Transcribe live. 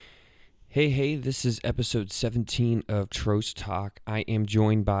Hey, this is episode 17 of Trost Talk. I am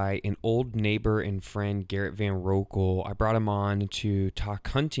joined by an old neighbor and friend, Garett Van Rokel. I brought him on to talk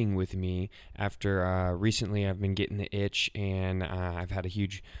hunting with me after recently I've been getting the itch and I've had a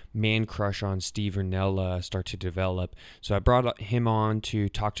huge man crush on Steve Rinella start to develop. So I brought him on to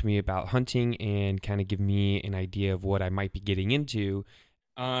talk to me about hunting and kind of give me an idea of what I might be getting into.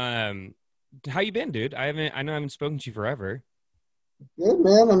 Um, how you been, dude? I know I haven't spoken to you forever. Good,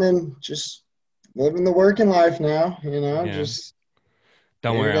 man. I mean, just living the working life now, Yeah. just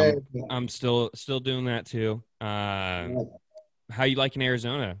Don't day to worry, day. I'm still doing that too. How you liking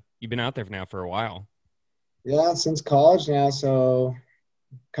Arizona? You've been out there now for a while. Yeah, since college now, so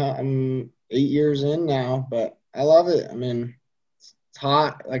I'm 8 years in now, but I love it. I mean, it's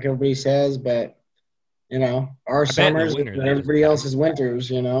hot, like everybody says, but our I bet in the summers winter are that is everybody bad. else's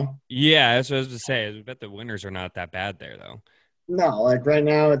winters. Yeah, that's what I was to say. I bet the winters are not that bad there though. No, like right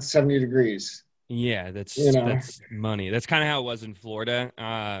now it's 70 degrees, Yeah, you know. that's money. That's kind of how it was in Florida.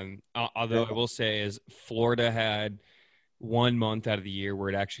 Although I Yeah, will say is Florida had 1 month out of the year where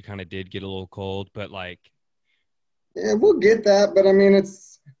it actually kind of did get a little cold, but like yeah, we'll get that, but I mean,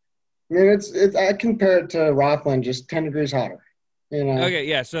 it's I compare it to Rockland, just 10 degrees hotter, you know. okay,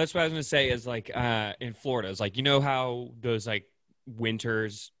 yeah. So that's what I was gonna say is like in Florida, it's like you know how those like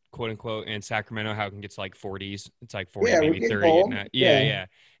winters, quote unquote, in Sacramento, how it can get to like 40s. It's like 40, Yeah, we maybe get 30 at cold. night. Yeah, Yeah. yeah.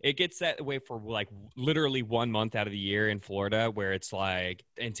 It gets that way for like literally 1 month out of the year in Florida, where it's like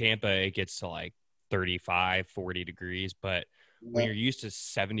in Tampa, it gets to like 35, 40 degrees. But when Yeah. you're used to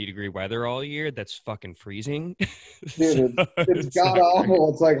 70-degree weather all year, that's fucking freezing. Dude, So it's it's god not great.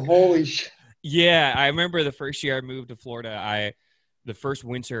 awful. It's like holy shit. Yeah, I remember the first year I moved to Florida, the first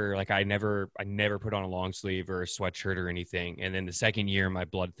winter, like I never put on a long sleeve or a sweatshirt or anything. And then the second year my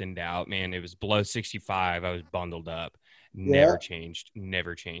blood thinned out, man, it was below 65. I was bundled up. Yeah. Never changed.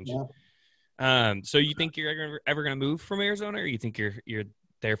 Never changed. Yeah. So you think you're ever gonna move from Arizona, or you think you're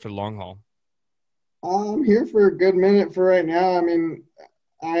there for the long haul? I'm here for a good minute for right now. I mean,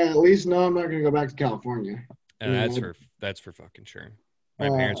 I at least know I'm not gonna go back to California. And You know. that's for fucking sure. My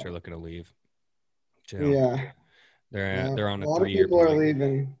parents Uh are looking to leave too. yeah. They're Yeah. they're on A a lot of 3 year people are plan.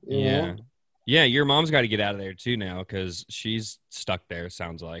 leaving. Yeah. Yeah, your mom's got to get out of there too now because she's stuck there,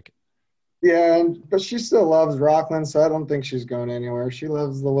 sounds like. Yeah, but she still loves Rockland, so I don't think she's going anywhere. She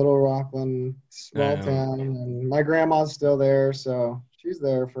loves the little Rockland small Um, town, and my grandma's still there, so she's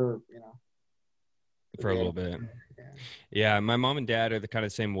there for for a the little end. bit. Yeah. Yeah, my mom and dad are the kind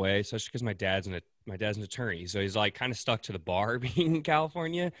of same way, especially because my dad's an attorney, so he's like kind of stuck to the bar being in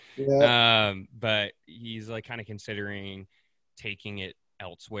California. Yeah. But he's like kind of considering taking it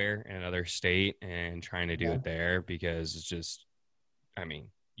elsewhere in another state and trying to do Yeah. it there because it's just, I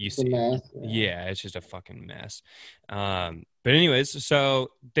mean, you It's a see, mess. Yeah. yeah, it's just a fucking mess. But anyways,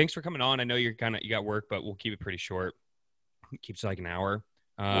 so thanks for coming on. I know you got work, but we'll keep it pretty short. Keeps it like an hour.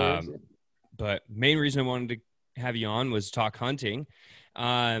 No worries. Um, but main reason I wanted to have you on was talk hunting.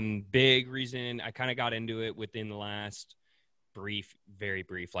 Big reason I kind of got into it within the last very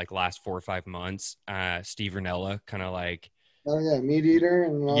brief, like last 4 or 5 months. Steve Rinella, kind of like, Oh yeah, meat eater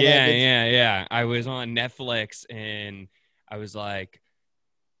and all that yeah, good stuff. yeah, yeah. I was on Netflix and I was like,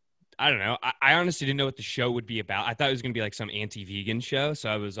 I don't know. I honestly didn't know what the show would be about. I thought it was gonna be like some anti-vegan show, so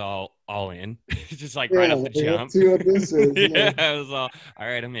I was all in, just like right Yeah, off the like, let's jump. see what this is. Yeah, Yeah. I was all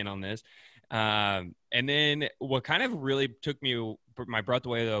right. I'm in on this. And then what kind of really took my breath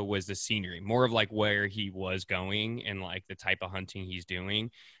away though was the scenery, more of like where he was going and like the type of hunting he's doing.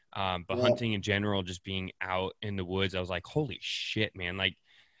 But Yeah. hunting in general, just being out in the woods, I was like, holy shit, man! Like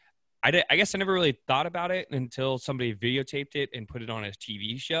I guess I never really thought about it until somebody videotaped it and put it on a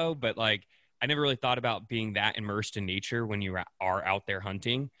TV show. But like, I never really thought about being that immersed in nature when you are out there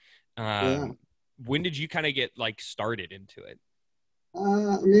hunting. Yeah. Um, when did you kind of get like started into it?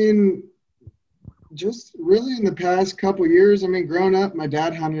 I mean, just really in the past couple years. I mean, growing up, my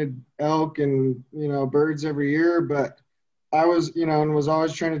dad hunted elk and birds every year, but I was and was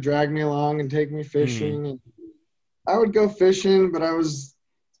always trying to drag me along and take me Mm, fishing. And I would go fishing, but I was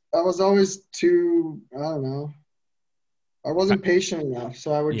always too, I don't know. I wasn't patient enough,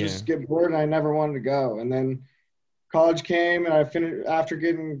 so I would yeah. just get bored and I never wanted to go. And then college came and I finished after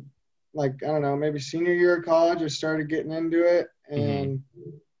getting like, I don't know, maybe senior year of college, I started getting into it. Hmm. And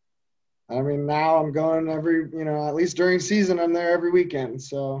I mean, now I'm going at least during season, I'm there every weekend.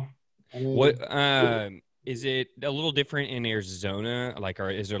 So, I What mean, is it a little different in Arizona? Like, or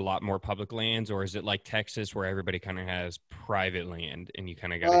is there a lot more public lands, or is it like Texas where everybody kind of has private land and you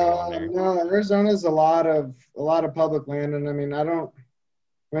kind of got to go on there? no, Arizona's a lot of public land. And I mean,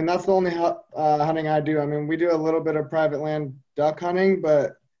 that's the only hunting I do. I mean, we do a little bit of private land duck hunting,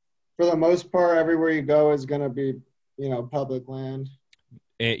 but for the most part, everywhere you go is going to be, public land.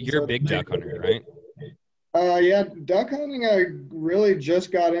 You're a So big duck hunter, right? yeah, duck hunting I really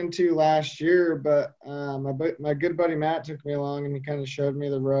just got into last year, but my good buddy Matt took me along and he kind of showed me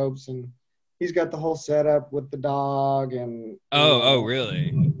the ropes, and he's got the whole setup with the dog and Oh,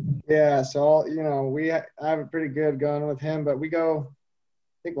 really? yeah. So I have it pretty good going with him, but we go.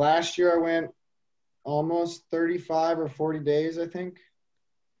 I think last year I went almost 35 or 40 days, I think,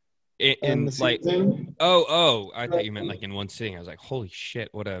 in the In like, season. I thought you meant like in one sitting. I was like, holy shit,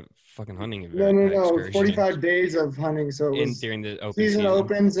 what a fucking hunting No, excursion. 45 days of hunting. So it In was during the open season season.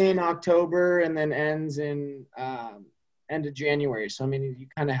 opens in October and then ends in end of January. So I mean, you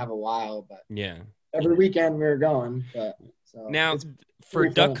kind of have a while, but Yeah. every weekend we were going. But so Now, it's for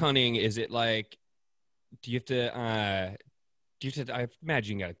pretty duck fun. hunting, is it like, do you have to, I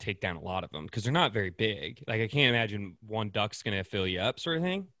imagine you got to take down a lot of them because they're not very big. Like, I can't imagine one duck's going to fill you up, sort of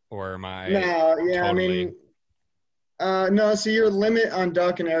thing. Or am I No, yeah, I totally? mean, no. So your limit on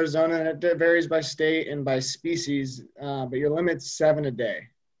duck in Arizona, and it varies by state and by species, but your limit's 7 a day.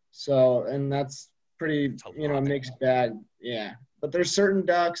 So, and that's pretty, It's a lot. mixed bag. Yeah, but there's certain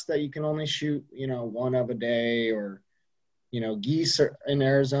ducks that you can only shoot, one of a day, or geese in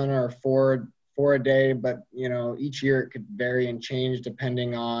Arizona are four a day, but each year it could vary and change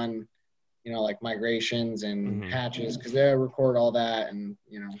depending on like migrations and Hmm. hatches because they record all that and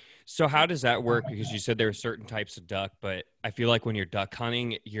So how does that work? Because you said there are certain types of duck, but I feel like when you're duck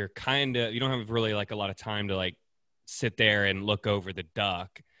hunting, you don't have really like a lot of time to like sit there and look over the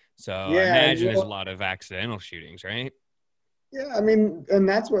duck. So I yeah, and imagine there's a lot of accidental shootings, right? yeah, I mean, and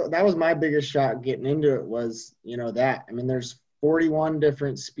that was my biggest shot getting into it was that I mean there's 41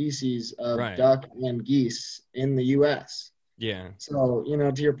 different species of Right. duck and geese in the U.S. Yeah. So,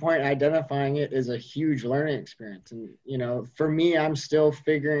 to your point, identifying it is a huge learning experience. And, for me, I'm still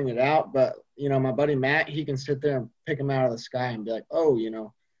figuring it out. But, my buddy Matt, he can sit there and pick them out of the sky and be like, oh,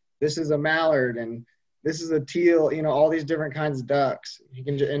 this is a mallard and this is a teal, all these different kinds of ducks. He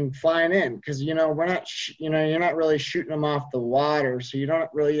can and flying in because, we're not, you're not really shooting them off the water. So you don't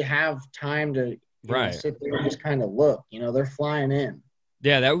really have time to, Right. sit there and just kind of look, they're flying in.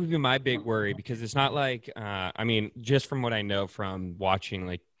 Yeah, that would be my big worry because it's not like I mean, just from what I know from watching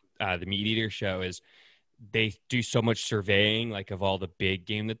like the Meat Eater show is they do so much surveying like of all the big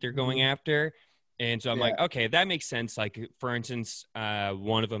game that they're going after. And so I'm Yeah. like, okay, that makes sense. Like for instance,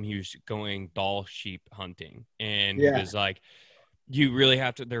 one of them he was going Dall sheep hunting and he Yeah. was like, you really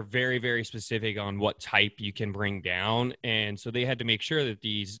have to, they're very, very specific on what type you can bring down. And so they had to make sure that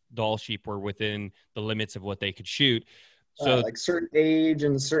these Dall sheep were within the limits of what they could shoot. Right, So like certain age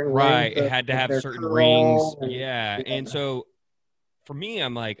and certain right. length It had to of have their certain rings. curl and Yeah. And yeah, so for me,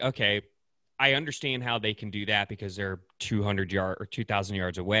 I'm like, okay, I understand how they can do that because they're 200 yards or 2,000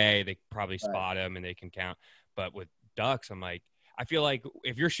 yards away. They probably right. spot them and they can count. But with ducks, I'm like, I feel like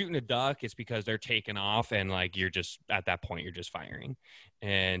if you're shooting a duck, it's because they're taking off and like you're just at that point, you're just firing.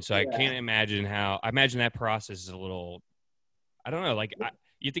 And so I Yeah. can't imagine I imagine that process is a little, I don't know, like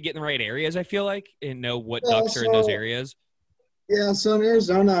you have to get in the right areas, I feel like, and know what Yeah, ducks are in those so areas. yeah, so in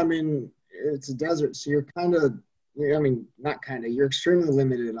Arizona, I mean, it's a desert, so you're kind of, I mean, not kind of, you're extremely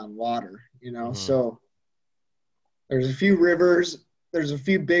limited on water, Hmm. So there's a few rivers, there's a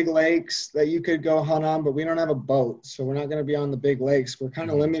few big lakes that you could go hunt on, but we don't have a boat, so we're not going to be on the big lakes. We're kind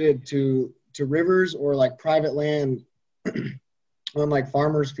of Hmm. limited to rivers or like private land on like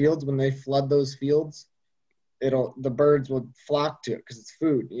farmers' fields when they flood those fields. The birds will flock to it because it's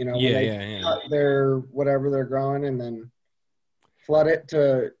food. When Yeah, they yeah, yeah. cut their whatever they're growing and then flood it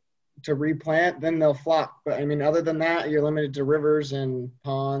to replant, then they'll flock. But I mean, other than that, you're limited to rivers and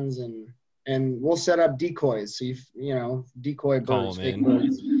ponds and we'll set up decoys. So decoy Call birds, them fake in.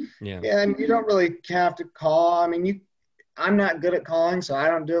 birds. Yeah. Yeah, and you don't really have to call. I mean, I'm not good at calling, so I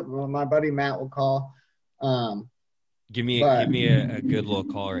don't do it. Well, my buddy Matt will call. Um, Give but me a good little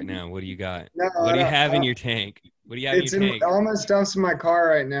call right now. What do you got? no, What do you I have in don't. your tank? What do you have in your It's in tank? all my stuff's in my car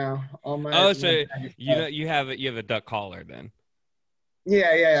right now. All Oh, my so bag of you know stuff. you have a duck collar then.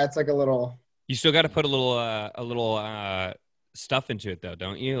 Yeah. It's like a little. You still got to put a little stuff into it though,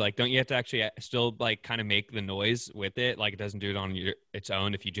 don't you? Like, don't you have to actually still like kind of make the noise with it? Like, it doesn't do it on its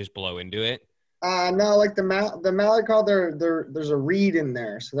own if you just blow into it. No, like the mallard call, there's a reed in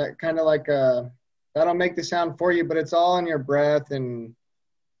there, so that kind of like that'll make the sound for you, but it's all in your breath, and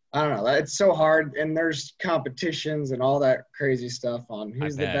I don't know. It's so hard, and there's competitions and all that crazy stuff on I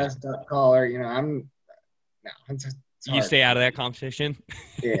who's the bet. best duck caller. No, it's You hard stay for out of me. that competition.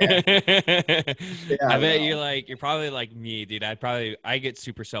 Yeah, I yeah, bet bro. you're probably like me, dude. I get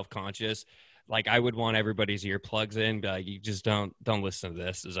super self-conscious. like I would want everybody's earplugs in, be like, you just don't listen to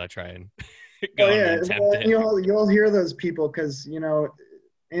this as I try and Oh go on and yeah, attempt well, it. you'll hear those people because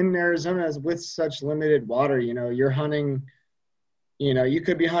in Arizona with such limited water, you're hunting. You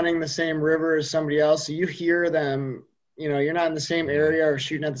could be hunting the same river as somebody else, so you hear them. You're not in the same Yeah. area or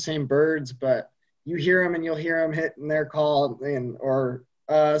shooting at the same birds, but you hear them and you'll hear them hitting their call and or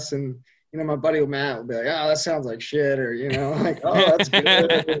us and. My buddy Matt will be like, "Oh, that sounds like shit," or like, "Oh, that's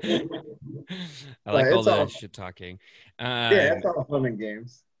good." I But like all it's the all, shit talking. yeah, it's all fun and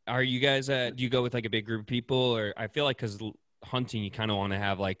games. Are you guys do you go with like a big group of people, or I feel like because hunting you kind of want to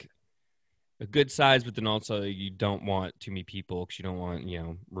have like a good size, but then also you don't want too many people because you don't want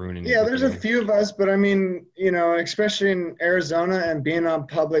ruining it Yeah, with there's a you. few of us, but I mean, especially in Arizona and being on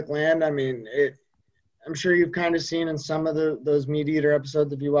public land, I mean, I'm sure you've kind of seen in some of those meat eater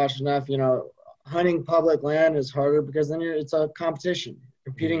episodes if you watch enough, hunting public land is harder because then it's a competition,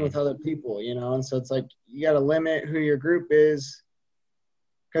 competing Hmm. with other people, and so it's like you got to limit who your group is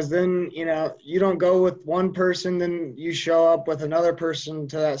because then you don't go with one person, then you show up with another person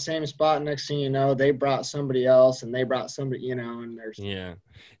to that same spot. Next thing you know, they brought somebody else and they brought somebody, and there's Yeah.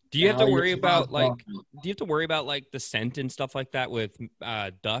 Do you have now to your worry spot's about gone. like the scent and stuff like that with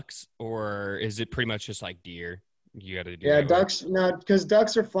ducks, or is it pretty much just like deer? You got to do Yeah, that with ducks. No, because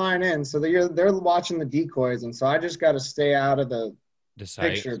ducks are flying in, so they're watching the decoys, and so I just got to stay out of the the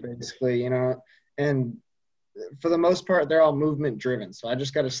site. picture, basically, And for the most part, they're all movement driven, so I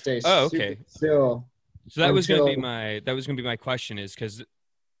just got to stay Oh, super okay. still So until. that was gonna be my question is because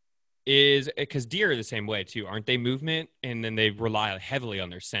deer are the same way too, aren't they? Movement, and then they rely heavily on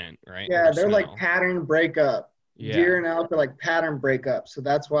their scent, right, or Yeah, their they're like smell. pattern breakup. Yeah. Deer and elk are like pattern breakup, so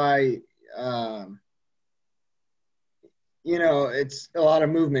that's why. Um, it's a lot of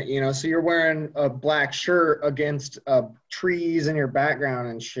movement, so you're wearing a black shirt against trees in your background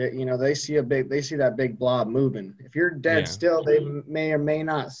and shit, they see that big blob moving. If you're dead Yeah. still, they may or may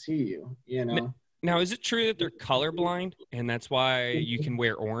not see you, N- Now, is it true that they're colorblind and that's why you can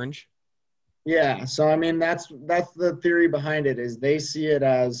wear orange? Yeah, so I mean that's the theory behind it is they see it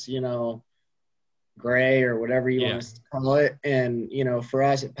as, gray or whatever you want Yeah. to call it, and for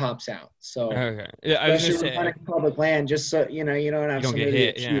us it pops out. So Okay. Yeah, I was gonna especially when say hunting public land, just so you don't you have don't get somebody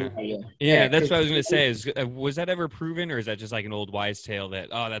hit. that's shooting Yeah. at you. Yeah, Yeah, that's because what I was gonna say. Is was that ever proven, or is that just like an old wise tale that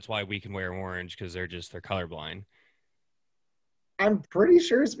that's why we can wear orange because they're colorblind? I'm pretty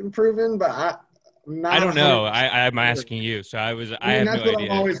sure it's been proven, but I'm I not don't know. 100% I'm sure. asking you, so I I mean, have no that's what I've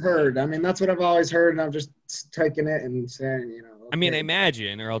idea. always heard. I mean, that's what I've always heard, and I'm just taking it and saying, I mean, I okay,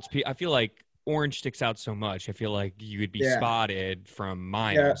 imagine, or else I feel like orange sticks out so much. I feel like you would be yeah, spotted from yeah,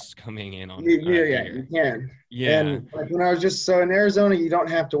 miles coming in on a yeah, you deer. can. Yeah. And like when I was just so in Arizona, you don't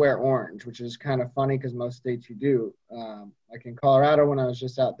have to wear orange, which is kind of funny because most states you do. Like in Colorado, when I was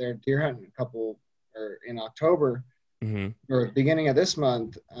just out there deer hunting a couple or in October Hmm. or beginning of this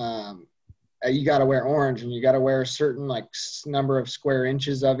month, you got to wear orange and you got to wear a certain like number of square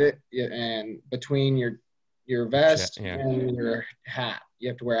inches of it and between your vest Yeah. and your hat you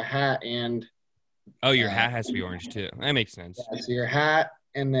have to wear a hat and Oh, your uh, hat has to be orange too. That makes sense. yeah, so your hat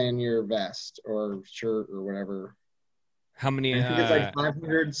and then your vest or shirt or whatever. How many? And I think it's like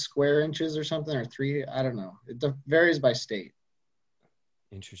 500 square inches or something or three, I don't know, it varies by state.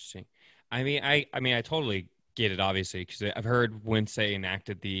 Interesting. I mean, I totally get it, obviously, because I've heard once they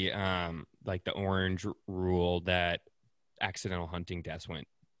enacted the like the orange rule that accidental hunting deaths went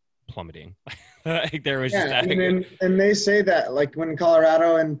plummeting. Like there was just Yeah, I that. mean, and they say that like when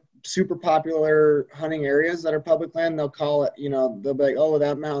Colorado and super popular hunting areas that are public land, they'll call it, they'll be like, oh,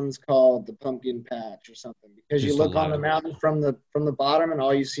 that mountain's called the Pumpkin Patch or something because you Just a look on lot the of. mountain from the bottom and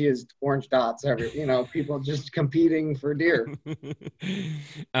all you see is orange dots every, people just competing for deer.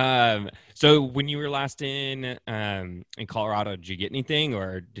 So when you were last in Colorado, did you get anything,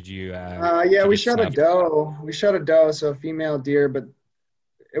 or did Yeah, you we get shot a snuffed? doe. We shot a doe, so a female deer, but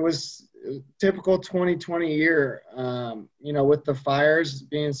it was typical 2020 year. With the fires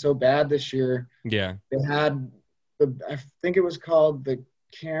being so bad this year, Yeah. they had I think it was called the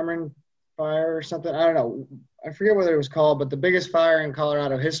Cameron Fire or something. I don't know. I forget what it was called, but the biggest fire in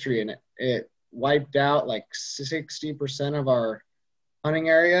Colorado history, and it wiped out like 60% of our hunting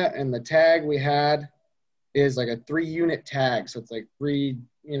area. And the tag we had is like a 3-unit tag, so it's like three,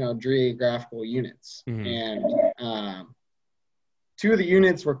 geographical units. Hmm. And two of the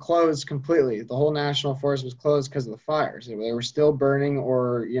units were closed completely. The whole national forest was closed because of the fires. They were still burning,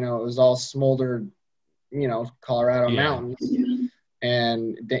 or it was all smoldered, Colorado Yeah. mountains,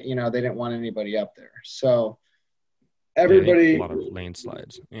 and they didn't want anybody up there. So Yeah. I think a everybody, lot of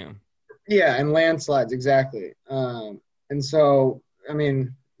landslides. Yeah. yeah, and landslides exactly. And so I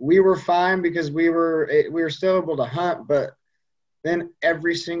mean, we were fine because we were still able to hunt, but then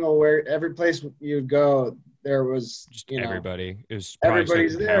every place you'd go, there was, Just everybody. It was probably so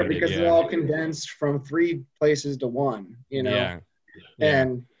everybody's there compounded. because they're Yeah. all condensed from 3 places to 1, Yeah. Yeah.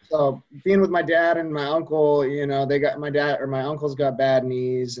 And so being with my dad and my uncle, my uncle's got bad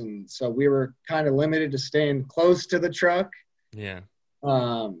knees. And so we were kind of limited to staying close to the truck. Yeah.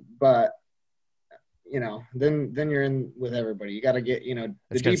 But then you're in with everybody. You got to get,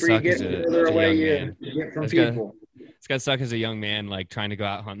 the deeper you get, the further away you get from people. It's got to suck as a young man, like trying to go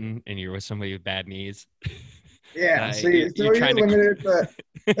out hunting and you're with somebody with bad knees. Yeah. So you're limited, but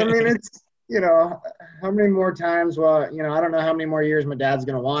I mean, it's, how many more times, I don't know how many more years my dad's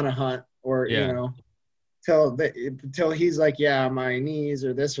going to want to hunt or, till he's like, yeah, my knees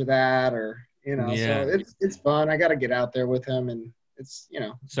or this or that, or, so it's fun. I got to get out there with him and it's,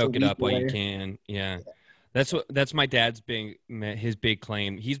 soak it up while you can. Yeah. That's my dad's his big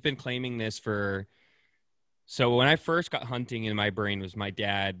claim. He's been claiming this so when I first got hunting in my brain was my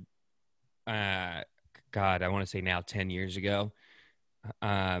dad, God, I want to say now 10 years ago,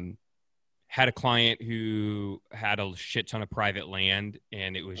 had a client who had a shit ton of private land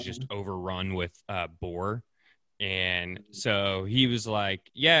and it was just overrun with boar. And so he was like,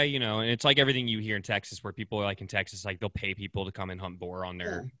 yeah, and it's like everything you hear in Texas where people are like in Texas, like they'll pay people to come and hunt boar on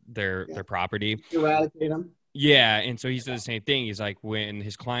their property. Eradicate them. Yeah. And so he said the same thing. He's like, when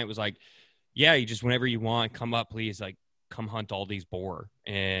his client was like, yeah, you just, whenever you want, come up, please, like come hunt all these boar.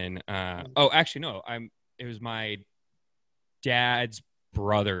 And, actually, no, it was my dad's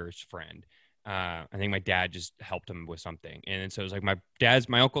brother's friend. I think my dad just helped him with something. And so it was like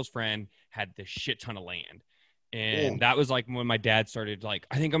my uncle's friend had this shit ton of land. And that was like when my dad started like,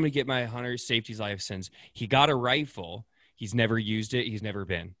 I think I'm going to get my hunter's safety license. He got a rifle. He's never used it. He's never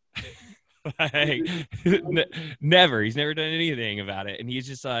been. Like, never. He's never done anything about it. And he's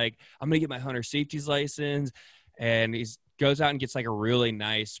just like, I'm going to get my hunter safety's license. And he goes out and gets like a really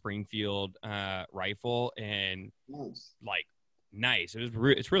nice Springfield rifle. And like, nice.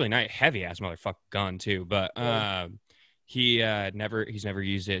 It's really nice. Heavy ass motherfucking gun too. But he's never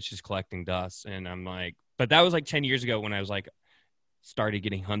used it. It's just collecting dust. And I'm like, but that was like 10 years ago when I was like started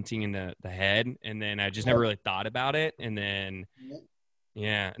getting hunting in the head, and then I just never really thought about it. And then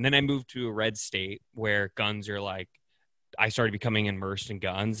and then I moved to a red state where guns are like, I started becoming immersed in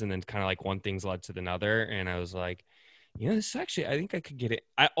guns, and then kind of like one thing's led to another, and I was like, this actually, I think I could get it.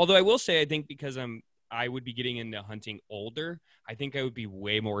 Although I will say, I think because I would be getting into hunting older, I think I would be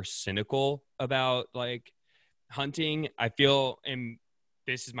way more cynical about like hunting. I feel, and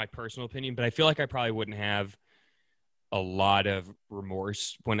this is my personal opinion, but I feel like I probably wouldn't have a lot of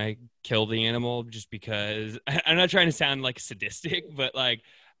remorse when I kill the animal, just because I'm not trying to sound like sadistic, but like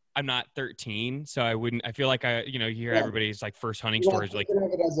I'm not 13. So I feel like you hear everybody's like first hunting stories, like of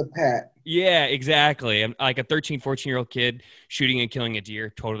it as a pet. Yeah, exactly. I'm like a 13, 14-year-old kid shooting and killing a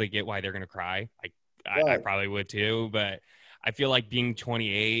deer. Totally get why they're going to cry. I probably would too, but I feel like being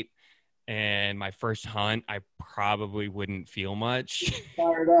 28 and my first hunt, I probably wouldn't feel much.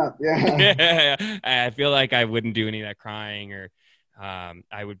 Fired up, yeah. I feel like I wouldn't do any of that crying, or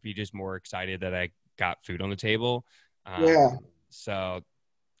I would be just more excited that I got food on the table. So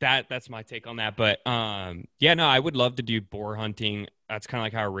that's my take on that. But I would love to do boar hunting. That's kind of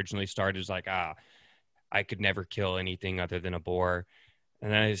like how I originally started. Is like, I could never kill anything other than a boar.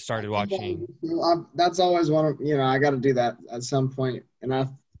 And then I started watching. That's always one of, I got to do that at some point. And I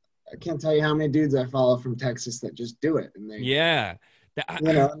can't tell you how many dudes I follow from Texas that just do it. And they're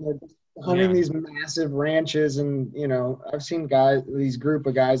hunting these massive ranches. And, I've seen these group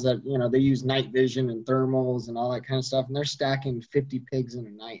of guys that, they use night vision and thermals and all that kind of stuff. And they're stacking 50 pigs in a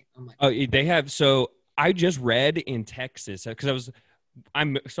night. I'm like, they have. So I just read in Texas, because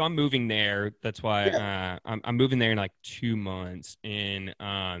I'm moving there. That's why I'm moving there in like 2 months. And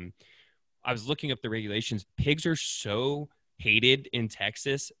I was looking up the regulations. Pigs are so hated in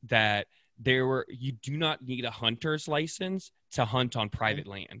Texas that you do not need a hunter's license to hunt on private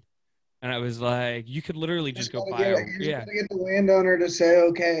land. And I was like, you could literally just go buy get the landowner to say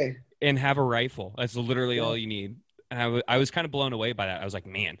okay and have a rifle. That's literally all you need. And I was kind of blown away by that. I was like,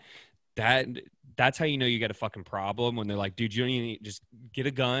 man, that's how you got a fucking problem, when they're like, dude, you don't even need, just get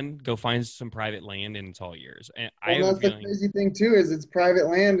a gun, go find some private land, and it's all yours. And that's the crazy thing too, is it's private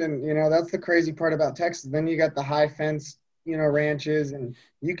land. And, that's the crazy part about Texas. Then you got the high fence, ranches, and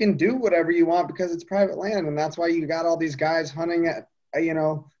you can do whatever you want because it's private land. And that's why you got all these guys hunting at,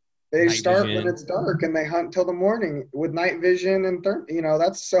 they night start vision. When it's dark, and they hunt till the morning with night vision and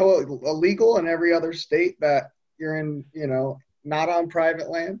that's so illegal in every other state that you're in, not on private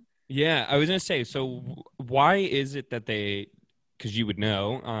land. Yeah, I was going to say, so why is it that because you would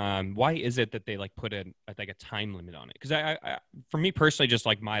know, why is it that they like put a time limit on it? Because for me personally, just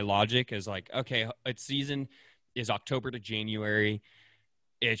like my logic is like, okay, its season is October to January.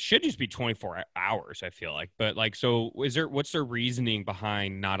 It should just be 24 hours, I feel like. But like, so what's their reasoning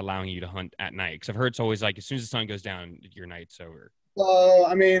behind not allowing you to hunt at night? Because I've heard it's always like, as soon as the sun goes down, your night's over. So,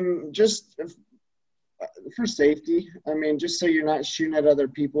 I mean, just for safety. I mean, just so you're not shooting at other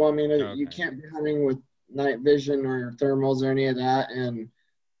people. I mean, you Okay. can't be hunting with night vision or thermals or any of that. And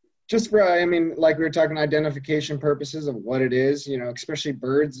just for, I mean, like we were talking identification purposes of what it is, especially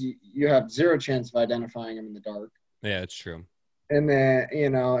birds, you have zero chance of identifying them in the dark. Yeah, it's true. And then,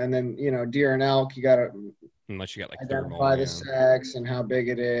 deer and elk, you got to Unless you got like thermal, identify the yeah. sex and how big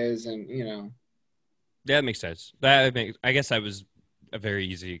it is. And, Yeah, that makes sense. I guess that was a very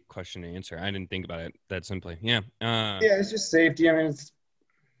easy question to answer. I didn't think about it that simply. Yeah. yeah, it's just safety. I mean, I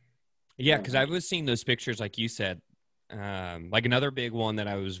Yeah, don't because know. I was seeing those pictures, like you said. Like another big one that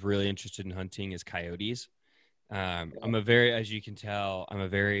I was really interested in hunting is coyotes. As you can tell, I'm a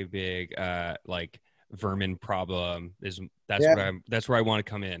very big like vermin problem. Yeah, That's where I want to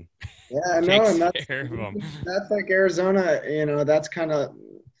come in. yeah, Take no, and care of them. that's like Arizona. That's kind of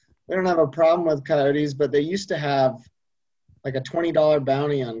they don't have a problem with coyotes, but they used to have like a $20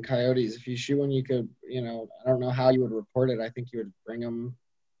 bounty on coyotes. If you shoot one, you could, I don't know how you would report it. I think you would bring them,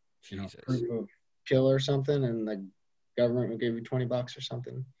 Jesus. proof of kill or something, and the government would give you $20 or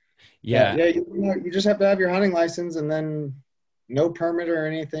something. But Yeah. yeah, you just have to have your hunting license and then no permit or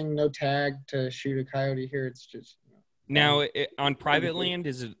anything, no tag to shoot a coyote here. It's just Now, on private land,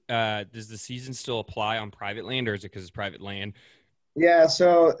 does the season still apply on private land, or is it because it's private land? yeah.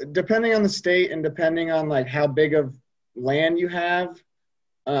 So depending on the state and depending on like how big of land you have,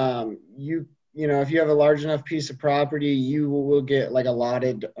 if you have a large enough piece of property, you will get like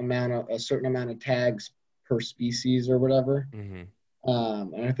a certain amount of tags per species or whatever. Hmm.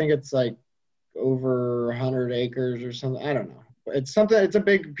 And I think it's like over 100 acres or something. I don't know. It's a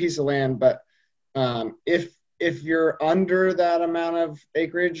big piece of land, but if you're under that amount of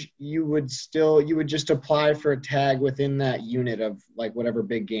acreage, you would just apply for a tag within that unit of like whatever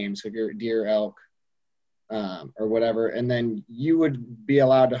big game. So if you're deer, elk, or whatever, and then you would be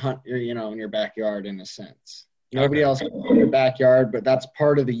allowed to hunt in your backyard in a sense. Nobody Okay. else can in your backyard, but that's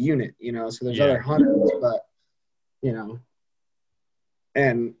part of the unit. So there's other Yeah. hunters, but you know,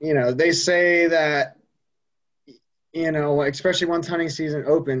 and they say that especially once hunting season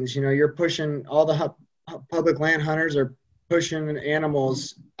opens, you're pushing all the public land hunters are pushing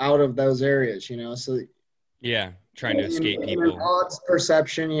animals out of those areas. So Yeah. Trying to escape in an people. odds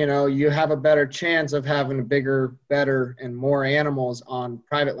perception, you have a better chance of having a bigger, better, and more animals on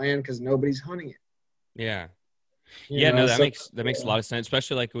private land because nobody's hunting it. Yeah. Yeah, no, So that makes a lot of sense,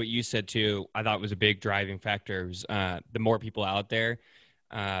 especially like what you said too. I thought was a big driving factor was the more people out there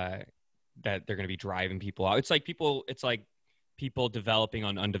uh, that they're going to be driving people out. It's like people developing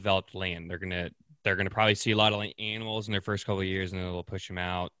on undeveloped land. They're gonna probably see a lot of animals in their first couple of years, and then they'll push them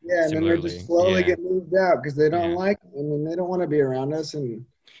out. yeah, and then they just Similarly, slowly yeah, get moved out because they don't yeah, like. I mean, they don't want to be around us, and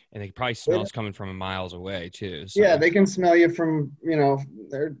and they probably they, smell us coming from miles away too. yeah, So they can smell you from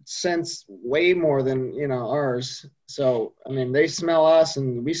their sense way more than ours. So I mean, they smell us,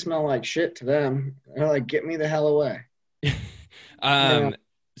 and we smell like shit to them. They're like, "Get me the hell away." You know, um,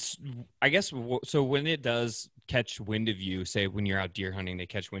 I guess so. When it does catch wind of you, say when you're out deer hunting, they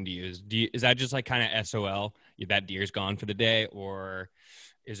catch wind of you. Is that just like kind of SOL? That deer's gone for the day, or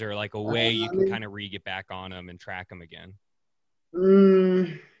is there like a way you I can mean, kind of get back on them and track them again?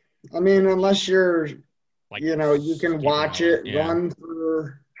 mm, I mean, unless you're Like you can keeping an watch eye, it yeah, run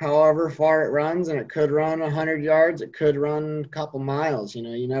for however far it runs, and it could run 100 yards, it could run a couple miles.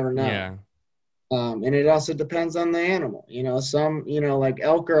 You never know. yeah, And it also depends on the animal. Some like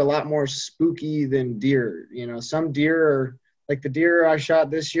elk are a lot more spooky than deer. Some deer are like the deer I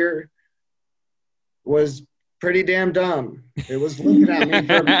shot this year was pretty damn dumb. It was looking at me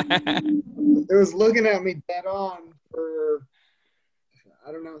it was looking at me dead on for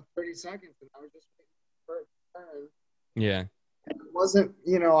I don't know 30 seconds, and I was just waiting for it to turn. yeah. It wasn't,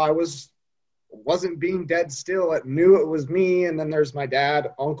 wasn't being dead still. It knew it was me, and then there's my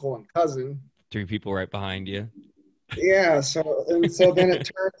dad, uncle, and cousin. Three people right behind you. Yeah, so then it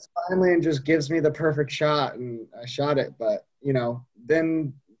turns finally and just gives me the perfect shot, and I shot it. But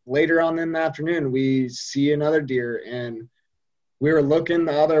then later on in the afternoon, we see another deer, and we were looking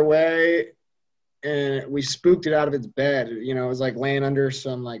the other way, and we spooked it out of its bed. It was like laying under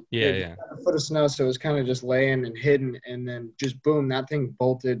some like Yeah, big yeah. foot of snow, so it was kind of just laying and hidden. And then just boom, that thing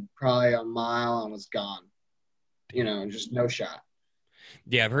bolted probably a mile and was gone. Damn. And just no shot.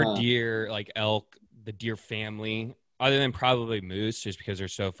 Yeah, I've heard Uh, deer, like elk, the deer family. other than probably moose, just because they're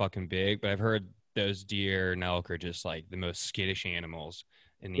so fucking big. But I've heard those deer and elk are just like the most skittish animals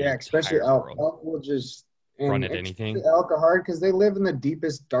in the Yeah, especially entire elk. world. Elk will just, Run and at especially anything. elk are hard because they live in the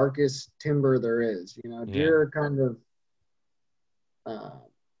deepest, darkest timber there is. Yeah. Deer are kind of, uh,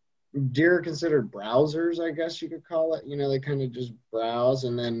 deer are considered browsers, I guess you could call it. They kind of just browse,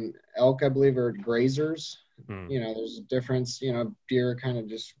 and then elk, I believe, are grazers. Hmm. There's a difference. Deer are kind of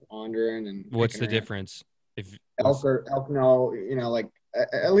just wandering and What's picking the around. difference? If Elk what's or elk, no, like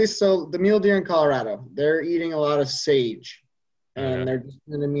at least so the mule deer in Colorado, they're eating a lot of sage, and okay? they're just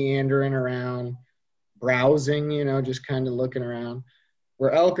kind of meandering around, browsing, just kind of looking around.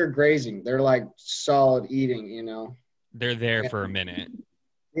 Where elk are grazing, they're like solid eating. They're there And for a minute.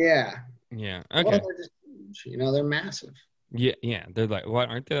 yeah, Yeah. well, Okay. they're just huge. They're massive. Yeah. Yeah. They're like what?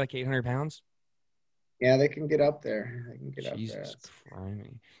 Aren't they like 800 pounds? Yeah, they can get up there. They can get up there. Jesus Christ.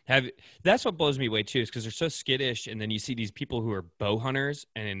 Have That's what blows me away too, is because they're so skittish, and then you see these people who are bow hunters,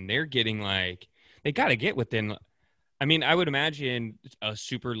 and they're getting like they got to get within. I mean, I would imagine a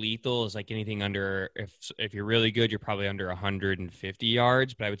super lethal is like anything under if you're really good, you're probably under 150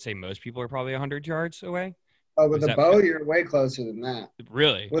 yards, but I would say most people are probably 100 yards away. Oh, with Is a that bow, you're way closer than that.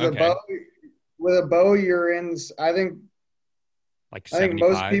 really With a bow, okay? you're in. I think Like most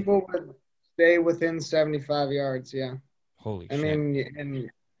 75? people would stay within 75 yards. Yeah. Holy I shit. mean, and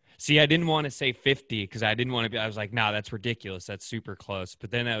See, I didn't want to say 50 because I didn't want to be. I was like, nah, that's ridiculous. That's super close. But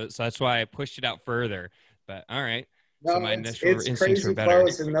then so that's why I pushed it out further. But all right. So no, my it's initial it's instincts were crazy better.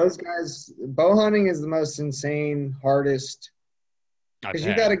 close. And those guys, bow hunting is the most insane, hardest I because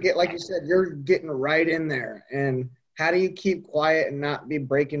you bet. got to get, like you said, you're getting right in there. And how do you keep quiet and not be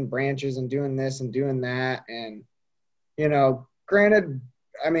breaking branches and doing this and doing that? And granted,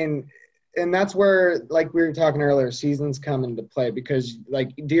 I mean, and that's where, like we were talking earlier, seasons come into play because, like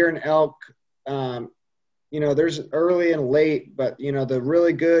deer and elk, um, there's early and late, but the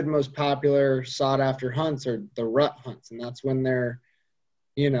really good, most popular, sought after hunts are the rut hunts, and that's when they're,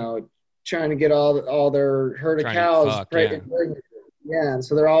 you know, trying to get all their herd of Trying to get cows. fucked. Yeah. Yeah, and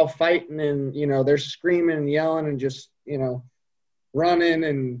so they're all fighting, and they're screaming and yelling and just running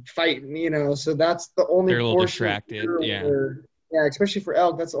and fighting. So that's the only They're a little portion of the distracted. year Yeah. where, yeah, especially for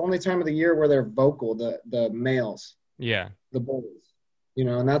elk, that's the only time of the year where they're vocal, the males, Yeah. the bulls.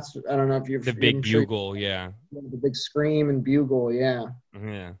 And that's, I don't know if The you're, big I'm sure bugle. Yeah. the big scream and bugle, yeah.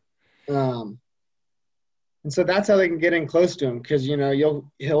 Yeah. Um, and so that's how they can get in close to him because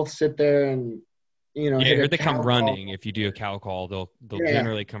he'll sit there and Yeah. I hit a heard they come cow call. running. If you do a cow call, they'll Yeah,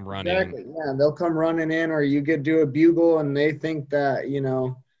 generally come running. exactly. Yeah, they'll come running in, or you could do a bugle, and they think that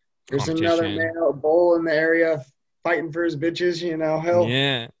there's another Competition. male bull in the area fighting for his bitches. He'll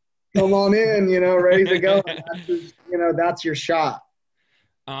Yeah. come on in, ready to go, and that's your shot.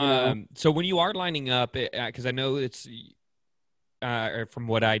 So when you are lining up, because I know it's from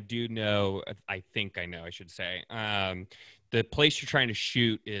what I do know, I think I know, I should say, the place you're trying to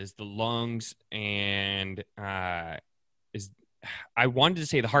shoot is the lungs and is I wanted to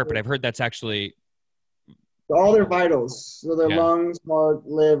say the heart, but I've heard that's actually All their vitals, so their yeah, lungs, heart,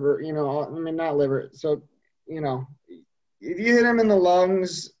 liver. I mean, not liver. So you know, if you hit them in the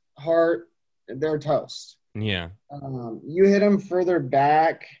lungs, heart, they're toast. yeah, You hit them further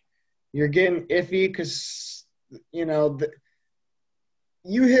back, you're getting iffy because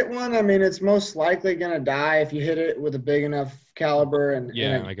you hit one. I mean, it's most likely gonna die if you hit it with a big enough caliber and in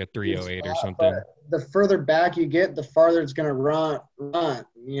yeah, a like a good 308 or spot. But something. the further back you get, the farther it's gonna run. Yeah,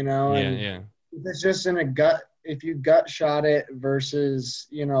 And yeah, if it's just in a gut. If you gut shot it versus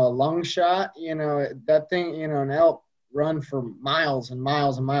a lung shot, that thing, an elk run for miles and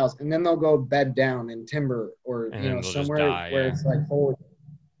miles and miles, and then they'll go bed down in timber or and then they'll just somewhere die. where Yeah, it's like holy,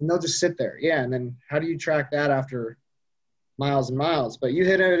 and they'll just sit there. Yeah, and then how do you track that after miles and miles? But you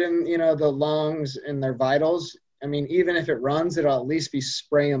hit it in the lungs and their vitals. I mean, even if it runs, it'll at least be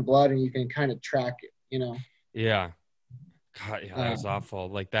spraying blood, and you can kind of track it. yeah. God, yeah, that was awful.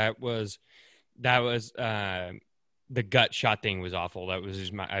 Like that was the gut shot thing was awful. That was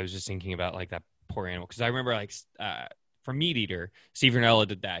just I was just thinking about like that poor animal because I remember like from Meat Eater, Steve Rinella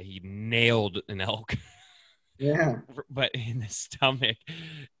did that. He nailed an elk, Yeah, but in the stomach,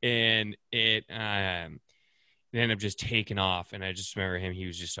 and it ended up just taking off. And I just remember him. He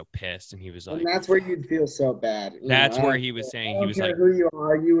was just so pissed, and he was and like, that's where you'd feel so bad. "That's where he was saying I he don't was care like." who you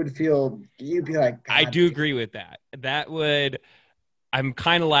are, you'd be like, I God do damn. agree with that. That would. I'm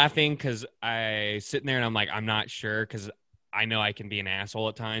kind of laughing because I sitting there and I'm like, I'm not sure because I know I can be an asshole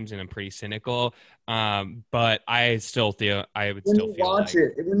at times and I'm pretty cynical. But I still feel, I would When still you feel watch like,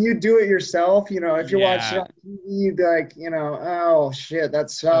 it, when you do it yourself, if you're watching it yeah, on TV, you'd be like, oh shit, that oh,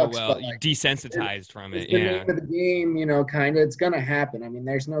 sucks. well, But you like, desensitized from it's it. the name Yeah. of the game, kind of. It's gonna happen. I mean,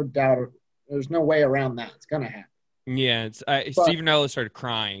 there's no doubt. There's no way around that. It's gonna happen. Yeah, it's But Steve Rinella started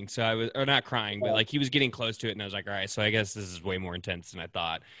crying, so I was, or not crying, but like he was getting close to it, and I was like, all right, so I guess this is way more intense than I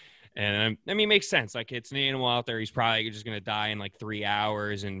thought. And I mean, it makes sense. Like it's an animal out there; he's probably just gonna die in like 3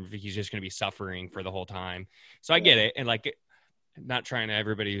 hours, and he's just gonna be suffering for the whole time. So I get yeah, it, and like, not trying to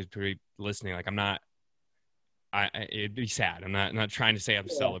everybody who's pretty listening, like I'm not. It'd be sad. I'm not trying to say I'm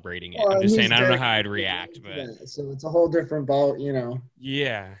yeah. celebrating it. I'm Well, and just he's saying I don't know how I'd dedicated react, to but that, so it's a whole different boat.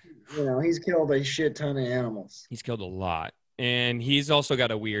 yeah, He's killed a shit ton of animals. he's killed a lot, and he's also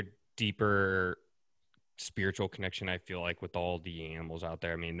got a weird, deeper spiritual connection. I feel like with all the animals out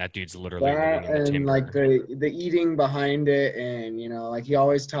there. I mean, that dude's literally living That in the and like timber. the eating behind it, and like he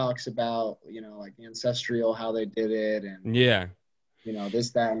always talks about like ancestral how they did it, and Yeah,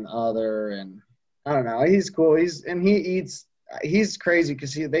 this, that, and the other. And I don't know. He's cool. He's crazy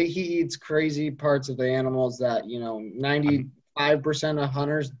because he eats crazy parts of the animals that, I'm 95% of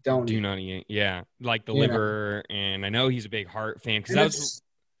hunters don't do eat, not eat. Yeah, like the you know, liver, and I know he's a big heart fan because and that was it's,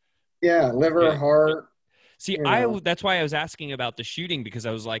 yeah, liver, yeah. heart, See, that's why I was asking about the shooting because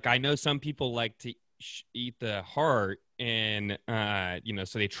I was like, I know some people like to eat the heart, and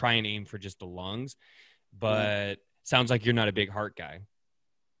so they try and aim for just the lungs. yeah. But sounds like you're not a big heart guy.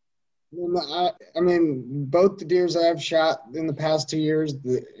 I mean, both the deers I've shot in the past 2 years,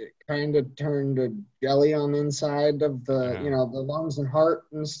 it kind of turned to jelly on the inside of the lungs and heart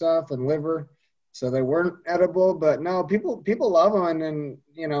and stuff and liver. So they weren't edible, but no, people love them, and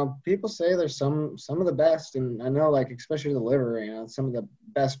people say they're some of the best, and I know, like, especially the liver, some of the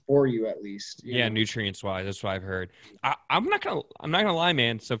best for you, at least. Yeah, nutrients wise, that's what I've heard. I'm not gonna lie,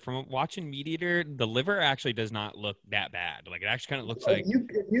 man. So from watching Meat Eater, the liver actually does not look that bad. Like it actually kind of looks like,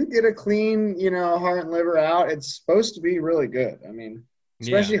 If you get a clean, heart and liver out, it's supposed to be really good. I mean,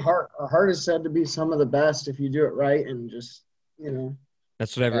 yeah. especially heart. Heart is said to be some of the best if you do it right, and just,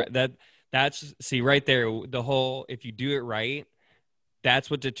 That's whatever but, that's see right there. The whole if you do it right,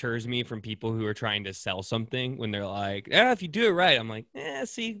 that's what deters me from people who are trying to sell something when they're like, if you do it right. I'm like,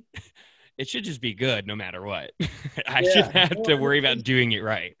 see, it should just be good no matter what. I shouldn't yeah, have well, to worry about doing it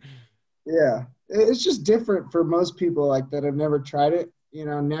right. yeah. It's just different for most people, like, that have never tried it.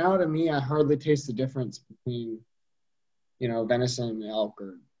 Now, to me, I hardly taste the difference between, venison and elk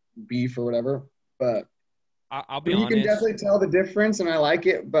or beef or whatever. But I'll I be mean, you can honest. definitely tell the difference, and I like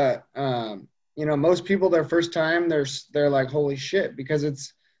it. But most people, their first time, they're like, holy shit, because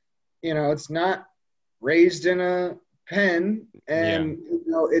it's not raised in a pen, Yeah. and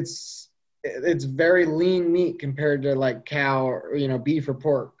it's very lean meat compared to like cow or beef or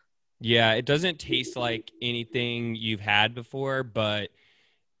pork. Yeah, it doesn't taste like anything you've had before, but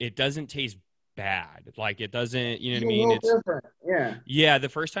it doesn't taste bad. Like it doesn't, you know It's what a I mean? little It's different, yeah. yeah, the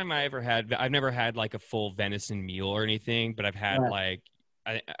first time I've never had like a full venison meal or anything, but I've had Right.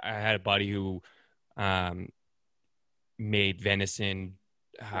 like, I had a buddy who um, made venison,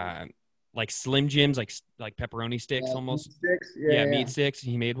 uh, like Slim Jims, like pepperoni sticks Meat almost. sticks, Yeah, yeah, meat yeah. sticks.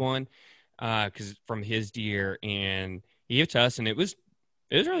 He made one because from his deer, and he gave it to us, and it was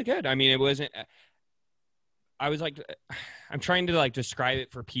really good. I mean, it wasn't. I was like, I'm trying to like describe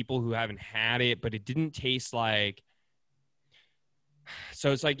it for people who haven't had it, but it didn't taste like.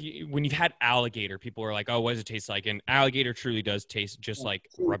 So it's like when you've had alligator, people are like, "Oh, what does it taste like?" And alligator truly does taste just like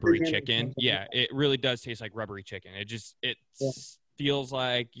rubbery chicken. Yeah, it really does taste like rubbery chicken. It Yeah. feels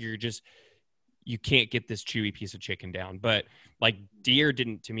like you can't get this chewy piece of chicken down. But like deer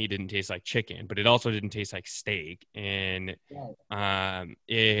didn't taste like chicken, but it also didn't taste like steak, and Right.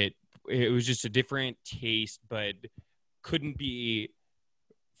 it was just a different taste, but couldn't be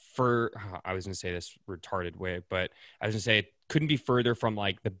for I was gonna say this retarded way, but I was gonna say it couldn't be further from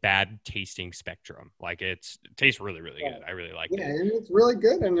like the bad tasting spectrum. Like it tastes really, really Right. good. I really liked Yeah, it. and it's really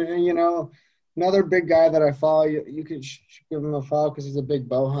good. And another big guy that I follow, you could give him a follow because he's a big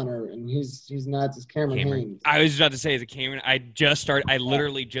bow hunter, and he's nuts. It's Cameron Cameron. Haynes. I was about to say as a Cameron, I Yeah.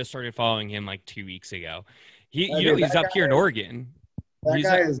 literally just started following him like 2 weeks ago. Dude, He's up here in Oregon. that He's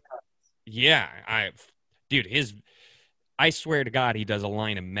guy is. yeah, dude, I swear to God, he does a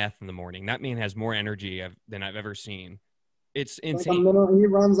line of meth in the morning. That man has more energy than I've ever seen. It's Like insane. he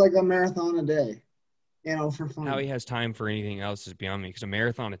runs like a marathon a day, for How fun. he has time for anything else is beyond me because a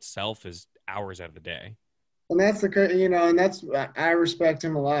marathon itself is hours out of the day. And that's and that's, I respect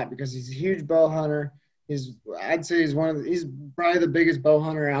him a lot because he's a huge bow hunter. I'd say he's probably the biggest bow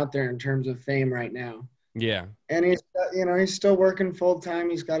hunter out there in terms of fame right now. Yeah. And he's still working full time.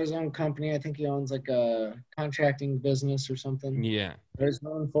 He's got his own company. I think he owns like a contracting business or something. Yeah. But he's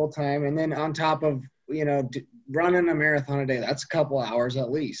going full time. And then on top of, running a marathon a day, that's a couple hours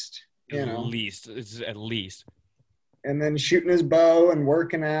at least, At least. It's at least. and then shooting his bow and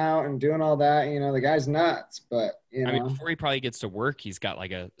working out and doing all that. The guy's nuts, but I mean, before he probably gets to work, he's got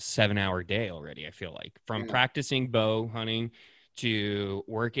like a 7-hour day already, I feel like. From yeah, practicing bow hunting to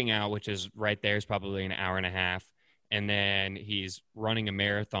working out, which is right there, is probably an hour and a half. And then he's running a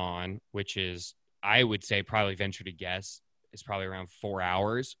marathon, which is, I would say, probably venture to guess, is probably around 4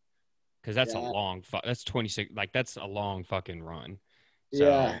 hours. Because that's a yeah, that's 26, like that's a long fucking run.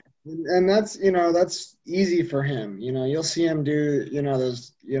 yeah. So, And that's easy for him. You'll see him do,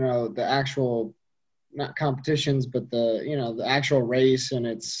 those, the actual, not competitions, but the actual race. And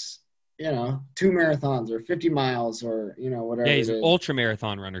it's, 2 marathons or 50 miles or, yeah, whatever he's it an is. ultra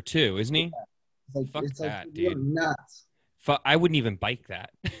marathon runner too, isn't he? It's like, Fuck you're that, dude. going nuts. I wouldn't even bike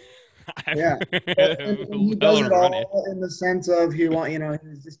that. Yeah. And he Let does it alone run it. all in the sense of he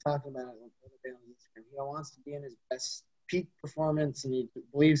was just talking about it the other day on Instagram. He wants to be in his best peak performance, and he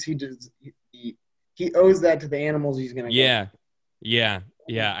believes he owes that to the animals he's going to go. Yeah. Yeah.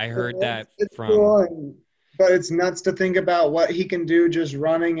 Yeah. I heard that It's from, cool, but it's nuts to think about what he can do just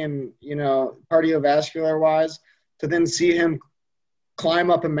running and, cardiovascular wise, to then see him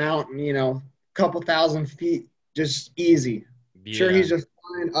climb up a mountain, couple thousand feet, just easy. Sure, yeah. he's just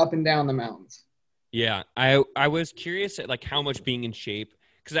flying up and down the mountains. Yeah. I was curious at like how much being in shape.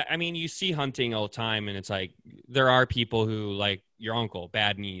 Because I mean, you see hunting all the time, and it's like there are people who, like your uncle,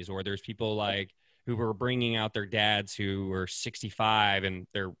 bad knees, or there's people like who were bringing out their dads who were 65 and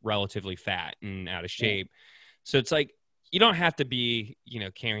they're relatively fat and out of Yeah. shape. So it's like you don't have to be,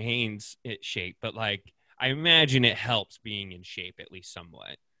 Karen Haynes shape, but like I imagine it helps being in shape at least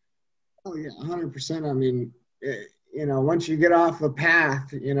somewhat. Oh yeah, 100%. I mean, once you get off the path,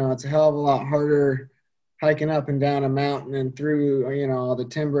 it's a hell of a lot harder hiking up and down a mountain and through, all the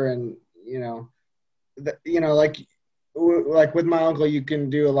timber and, like with my uncle, you can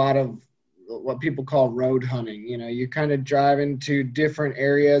do a lot of what people call road hunting. You kind of drive into different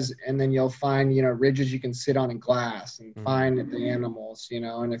areas and then you'll find, ridges you can sit on in glass and Mm-hmm. find the animals,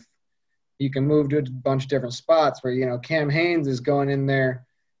 and if you can move to a bunch of different spots where, Cam Haynes is going in there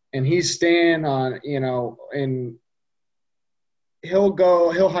and he's staying on, and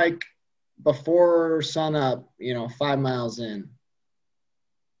he'll hike before sun up, 5 miles in,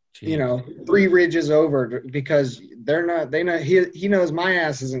 Jeez. 3 ridges over because they know he knows my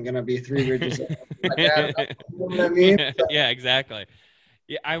ass isn't going to be 3 ridges over. My dad, you know what I mean? Yeah, So, yeah, exactly.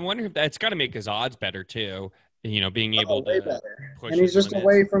 Yeah, I wonder if that's got to make his odds better too. Being able oh, way to better. push And he's his just limits.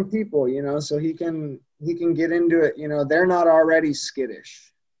 away from people, so he can get into it. They're not already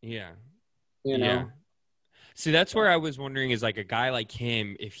skittish, Yeah, you yeah. know. See, that's where I was wondering is like a guy like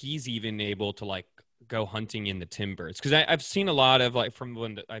him, if he's even able to like go hunting in the timbers. Because I've seen a lot of like from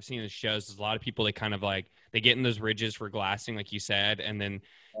when I've seen the shows, there's a lot of people they kind of like they get in those ridges for glassing, like you said, and then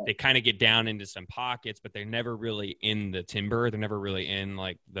they kind of get down into some pockets, but they're never really in the timber. They're never really in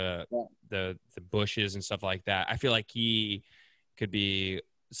like Yeah. the bushes and stuff like that. I feel like he could be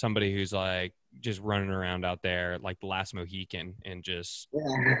somebody who's like just running around out there like the last Mohican and just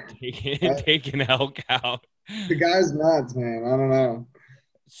Yeah. taking elk out. The guy's nuts, man. I don't know.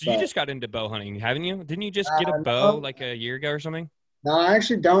 So you But just got into bow hunting, haven't you? Didn't you just get a bow no, like a year ago or something? no, I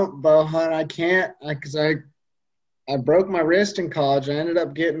actually don't bow hunt. I can't because I broke my wrist in college. I ended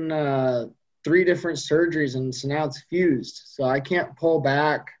up getting 3 different surgeries, and so now it's fused. So I can't pull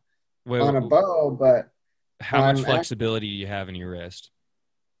back on a Well, bow, but how much I'm at flexibility do you have in your wrist?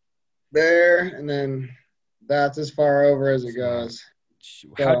 there, and then that's as far over as it Smart. goes.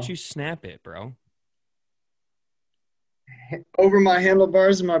 How'd So you snap it, bro? over my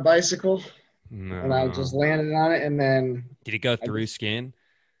handlebars of my bicycle, and I just No. landed on it, and then Did it go I through just skin?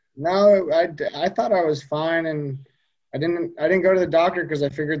 no, I thought I was fine, and I didn't go to the doctor because I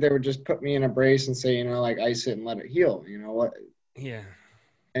figured they would just put me in a brace and say, like ice it and let it heal. You know what? Yeah.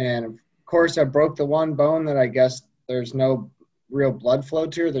 And of course, I broke the one bone that I guess there's no real blood flow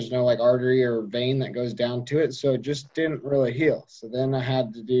to. There's no like artery or vein that goes down to it, so it just didn't really heal. So then I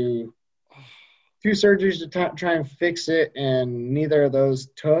had to do 2 surgeries to try and fix it, and neither of those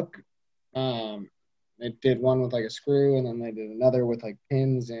took. Um, they did one with like a screw, and then they did another with like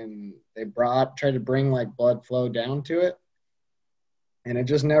pins, and they tried to bring like blood flow down to it, and it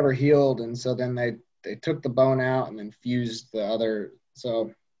just never healed. And so then they took the bone out and then fused the other.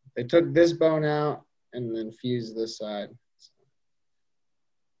 So they took this bone out and then fused this side.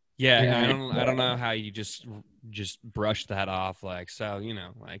 Yeah, Yeah. I don't know how you just brush that off like, so,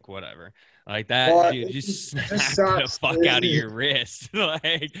 like whatever. Like that, Well, dude, it just just snapped the sucks. fuck out of your wrist. Like,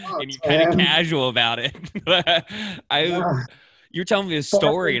 and Sucks, you're kind of man. casual about it. I Yeah. You're telling me the Far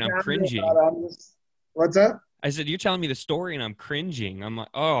story from and I'm casual cringing. about it. What's up? I said, you're telling me the story and I'm cringing. I'm like,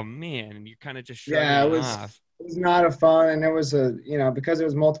 oh man, and you're kind of just shrugging Yeah, it off. it was not a fun, and it was because it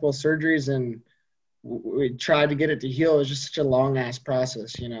was multiple surgeries and we tried to get it to heal. It was just such a long ass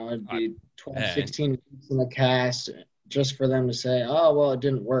process. It'd I be 12, bet. 16 weeks in the cast just for them to say, oh, well, it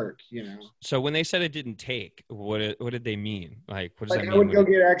didn't work. So when they said it didn't take, what did they mean? Like, what does Like that I mean would when go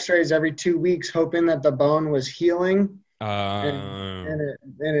it? get x-rays every 2 weeks, hoping that the bone was healing, and Um,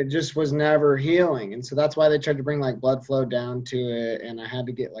 it just was never healing. And so that's why they tried to bring like blood flow down to it. And I had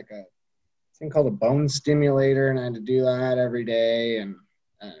to get like a thing called a bone stimulator, and I had to do that every day. And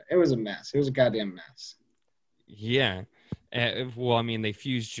it was a mess. It was a goddamn mess. yeah. Well, I mean, they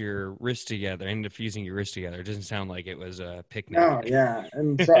fused your wrist together, ended up fusing your wrist together. It doesn't sound like it was a No, picnic. yeah.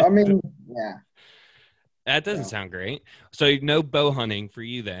 And so, I mean, yeah. That doesn't So, sound great. So no bow hunting for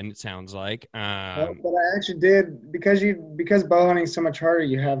you then, it sounds like. well, but I actually did because bow hunting is so much harder.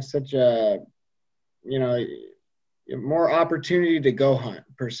 You have such you know, more opportunity to go hunt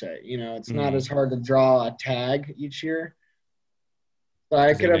per se. It's not Mm, as hard to draw a tag each year. So I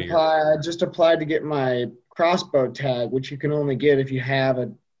because they could know you're. apply. I just applied to get my crossbow tag, which you can only get if you have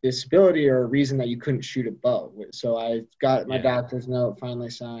a disability or a reason that you couldn't shoot a bow. So I got my Yeah. doctor's note finally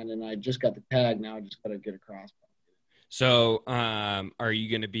signed, and I just got the tag. Now I just got to get a crossbow. So, are you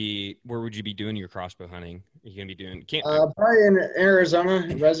going to be? Where would you be doing your crossbow hunting? Are you going to be doing? Can't. Probably in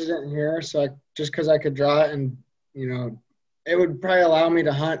Arizona, resident here. So just because I could draw it, and it would probably allow me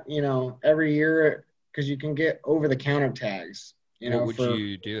to hunt, every year because you can get over the counter tags, What would for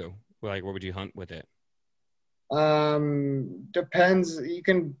you do? Like, what would you hunt with it? depends. You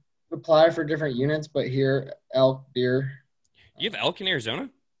can apply for different units, but here elk, deer. You have elk in Arizona?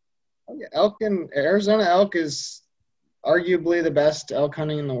 Oh, yeah, elk in Arizona elk is arguably the best elk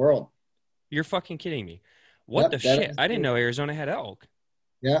hunting in the world. You're fucking kidding me. What the Yep, that shit? is I didn't true. know Arizona had elk.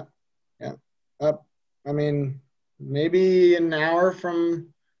 Yeah, yeah. Up, I mean, maybe an hour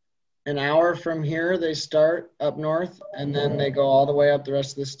from here they start up north, and then they go all the way up the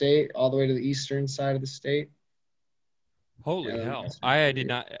rest of the state, all the way to the eastern side of the state. Holy Yeah, hell. I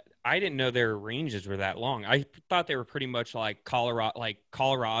didn't know their ranges were that long. I thought they were pretty much like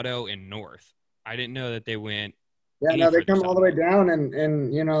Colorado and north. I didn't know that they went yeah, any no, they further come all south the than way that. down,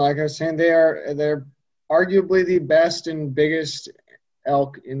 and like I was saying, they're arguably the best and biggest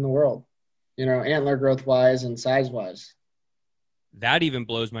elk in the world. Antler growth wise and size wise. That even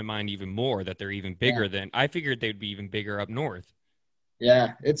blows my mind even more that they're even Yeah, bigger than I figured they'd be even bigger up north.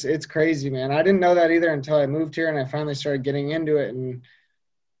 yeah, it's crazy, man. I didn't know that either until I moved here and I finally started getting into it,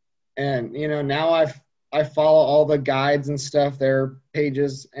 and now I follow all the guides and stuff, their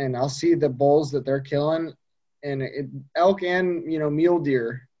pages, and I'll see the bulls that they're killing, and elk and mule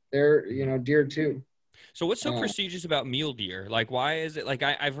deer, they're Mhm. deer too. So what's so Uh, prestigious about mule deer? Like, why is it like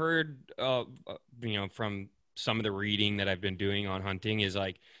I've heard, from some of the reading that I've been doing on hunting is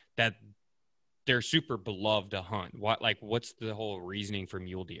like that they're super beloved to hunt. What's the whole reasoning for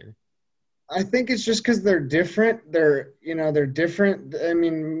mule deer? I think it's just because they're different. They're different. I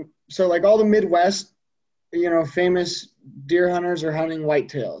mean, so like all the Midwest, famous deer hunters are hunting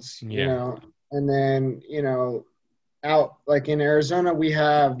whitetails, Yeah. and then out like in Arizona, we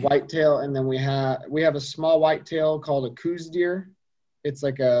have whitetail, and then we have a small whitetail called a coos deer. It's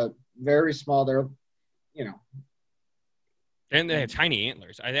like a very small. They're you know And they have tiny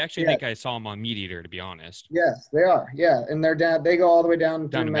antlers. I actually yeah, think I saw them on Meat Eater, to be honest. yes, they are, yeah, and they're down. They go all the way down Down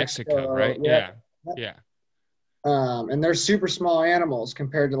through to Mexico, Mexico. right? Yep. Yeah. Yep. Yeah. And they're super small animals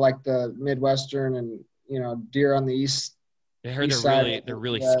compared to like the Midwestern and deer on the I heard east side of they're the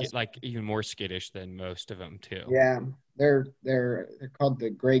really U.S. like even more skittish than most of them too. Yeah, they're called the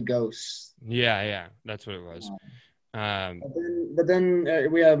gray ghosts. Yeah, yeah, that's what it was. Um, But then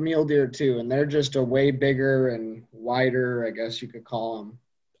we have mule deer too, and they're just a way bigger and wider, I guess you could call them.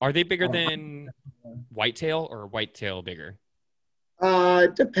 are they bigger than whitetail or whitetail bigger?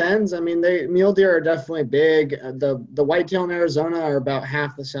 It depends. I mean, they mule deer are definitely big. The whitetail in Arizona are about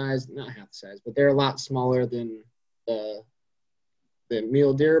half the size, not half the size, but they're a lot smaller than the the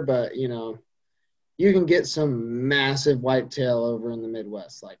mule deer. But you can get some massive whitetail over in the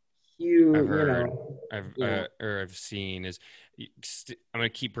Midwest, like I've huge. heard, Yeah, I've seen is. I'm gonna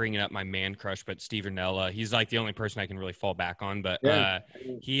keep bringing up my man crush, but Steve Rinella. He's like the only person I can really fall back on. But yeah.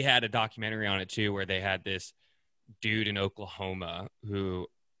 he had a documentary on it too, where they had this dude in Oklahoma who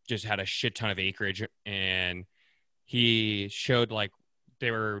just had a shit ton of acreage, and he showed like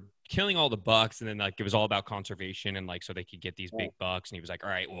they were killing all the bucks, and then like it was all about conservation and like so they could get these big Right. bucks. And he was like, all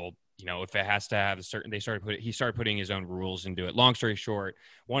right, well, if it has to have a certain, he started putting his own rules into it. Long story short,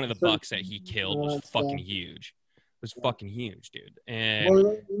 one of the So, bucks that he killed was that fucking stuff. huge. It was Yeah. fucking huge, dude. And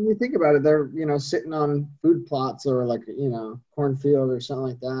Well, when you think about it, they're, sitting on food plots or like, cornfield or something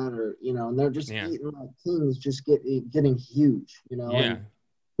like that, or, and they're just yeah, eating like kings, just getting huge, yeah. and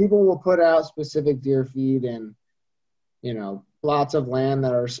people will put out specific deer feed and, lots of land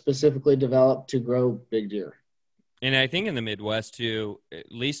that are specifically developed to grow big deer. And I think in the Midwest too,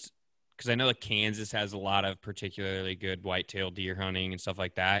 at least because I know like Kansas has a lot of particularly good whitetail deer hunting and stuff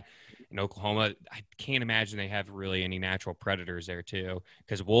like that. In Oklahoma, I can't imagine they have really any natural predators there too,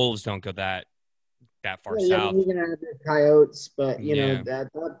 because wolves don't go that far Yeah, I mean, south. you can have the coyotes, but Yeah, at that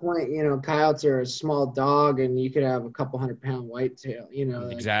point, coyotes are a small dog, and you could have a couple 100-pound whitetail.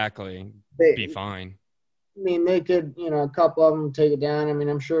 Like exactly. Be they, fine. I mean, they could, a couple of them take it down. I mean,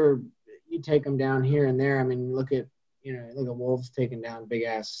 I'm sure you take them down here and there. I mean, look at wolves taking down big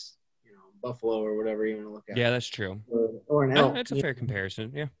ass, buffalo or whatever you want to look at, Yeah, that's true. or an elk. That's a fair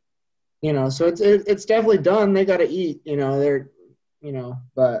comparison. Yeah. So it's definitely done. They got to eat. But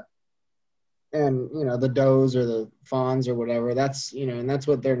and the does or the fawns or whatever. That's and that's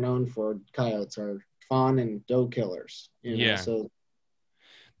what they're known for. Coyotes are fawn and doe killers. Yeah. So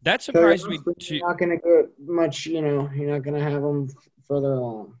That so surprised me you're too. not going to get much. You're not going to have them further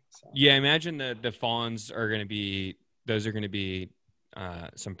along. So. Yeah, I imagine the fawns are going to be those are going to be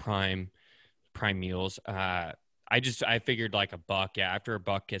some prime meals. I figured like a buck. Yeah, after a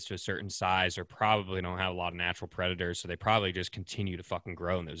buck gets to a certain size, they probably don't have a lot of natural predators, so they probably just continue to fucking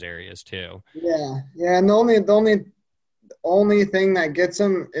grow in those areas too. Yeah, and the only thing that gets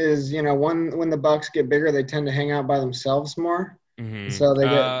them is when the bucks get bigger, they tend to hang out by themselves more. And so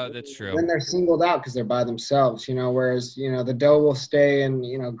That's true. then they're singled out because they're by themselves, whereas, the doe will stay in,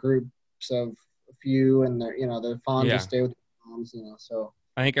 groups of a few, and the fawns will Yeah. stay with the fawns, so.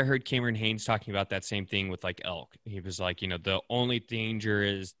 I think I heard Cameron Haynes talking about that same thing with like elk. He was like, the only danger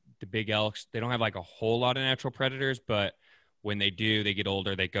is the big elks. They don't have like a whole lot of natural predators, but when they do, they get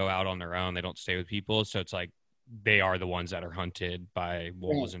older, they go out on their own. They don't stay with people. So it's like they are the ones that are hunted by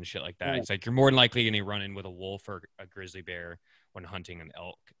wolves Right, and shit like that. right, It's like you're more than likely going to run in with a wolf or a grizzly bear when hunting an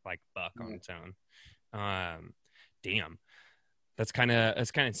elk, like buck on right. its own. Damn. That's kind of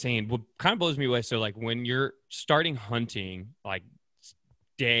insane. What kind of blows me away. So like when you're starting hunting, like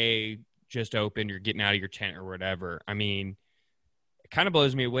day just opened, you're getting out of your tent or whatever. I mean, it kind of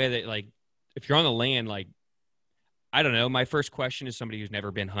blows me away that like if you're on the land, like I don't know. My first question is somebody who's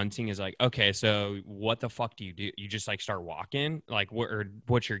never been hunting is like, okay, so what the fuck do? You just like start walking? Like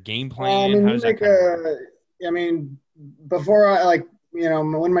what's your game I plan? mean, How does that kind of work? I mean, before I like,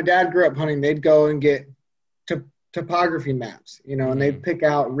 when my dad grew up hunting, they'd go and get topography maps, and they'd Mm-hmm. pick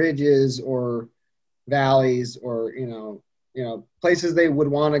out ridges or valleys or, places they would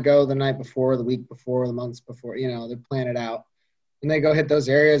want to go the night before, the week before, the months before, they plan it out and they go hit those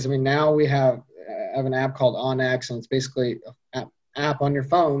areas. I mean, now we have an app called OnX, and it's basically an app on your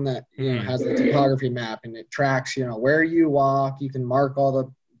phone that, Mm-hmm. has a topography map, and it tracks, where you walk. You can mark all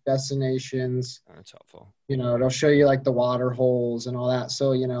the destinations. Oh, that's helpful. It'll show you like the water holes and all that.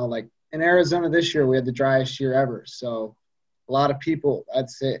 So, like in Arizona this year, we had the driest year ever. So a lot of people, I'd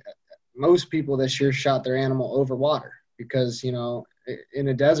say most people this year shot their animal over water because, in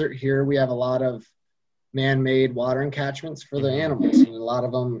a desert here, we have a lot of man-made watering catchments for the Mm-hmm. animals, and a lot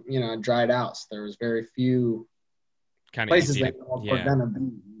of them, dried out. So there was very few Kind of places easy the to, animals were yeah, gonna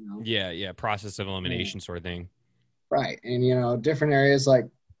be. yeah. Process of Yeah. elimination sort of thing. Right, and different areas like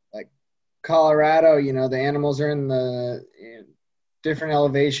Colorado, the animals are in the different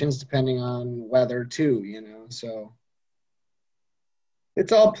elevations depending on weather too. So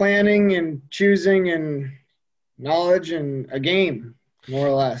it's all planning and choosing and knowledge and a game, more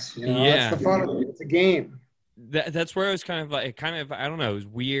or less. That's the Yeah. fun of it. It's a game. That's where I was kind of like, I don't know, it was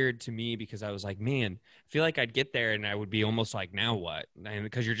weird to me because I was like, man, I feel like I'd get there and I would be almost like, now what? And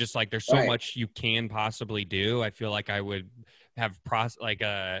because you're just like, there's so Right. much you can possibly do. I feel like I would have like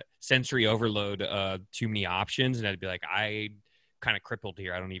a sensory overload of too many options, and I'd be like, I kind of crippled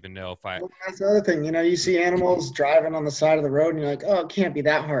here. I don't even know if I. Well, that's the other thing. You see animals driving on the side of the road, and you're like, oh, it can't be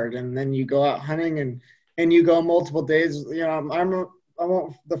that hard. And then you go out hunting, and you go multiple days. I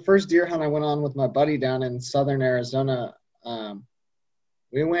won't. The first deer hunt I went on with my buddy down in southern Arizona.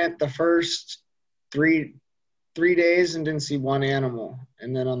 We went the first three days and didn't see one animal,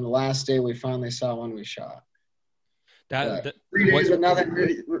 and then on the last day we finally saw one we shot. that, But that 3 days what with nothing,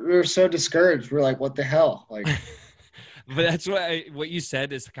 we were so discouraged. We're like, what the hell? Like, but that's what you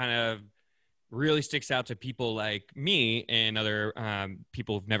said is kind of really sticks out to people like me and other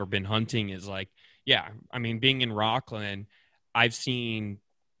people who've never been hunting is like, yeah, I mean, being in Rockland, I've seen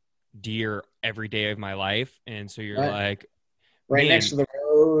deer every day of my life. And so you're Right. like, Right next man, to the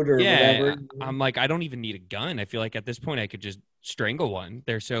road or yeah, whatever. I'm like, I don't even need a gun. I feel like at this point I could just strangle one.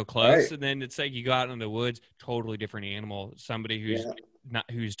 They're so close. Right. And then it's like you go out in the woods, totally different animal, somebody Yeah.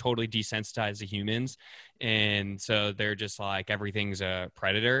 who's totally desensitized to humans. And so they're just like everything's a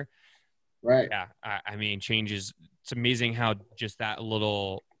predator. Right. Yeah. I mean, changes. It's amazing how just that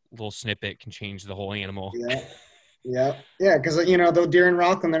little snippet can change the whole animal. Yeah. Yeah. Yeah. Because, the deer in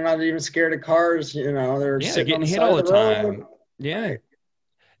Rockland, they're not even scared of cars. They're Yeah, they're sitting on getting the hit side all of the the road. time. Yeah. Right.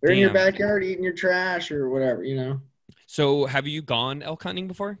 They're in your Damn. backyard eating your trash or whatever. So have you gone elk hunting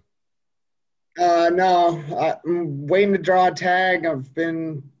before? No, I'm waiting to draw a tag.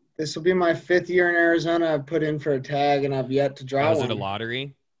 This will be my 5th year in Arizona. I've put in for a tag and I've yet to Oh, draw is it a one.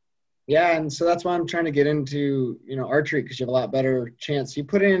 lottery? Yeah, and so that's why I'm trying to get into, archery because you have a lot better chance. You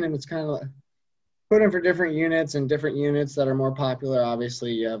put in and it's kind of like put in for different units and different units that are more popular.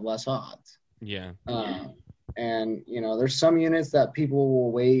 Obviously, you have less odds. Yeah. And there's some units that people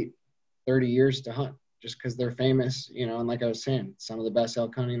will wait 30 years to hunt just because they're famous. And like I was saying, some of the best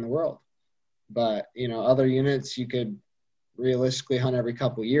elk hunting in the world. But other units you could realistically hunt every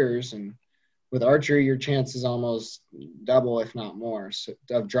couple years, and with archery, your chance is almost double, if not more,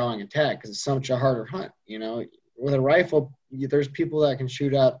 of drawing a tag because it's such a harder hunt. With a rifle, there's people that can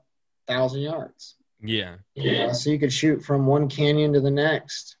shoot up 1,000 yards. Yeah. So you could shoot from one canyon to the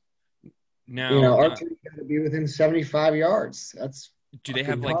next. Now, Archery got to be within 75 yards. That's do they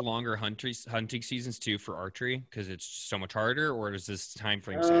have fucking like tough. longer hunting seasons too for archery because it's so much harder, or does this time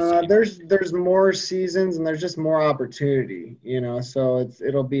frame stay the same? There's more seasons and there's just more opportunity, so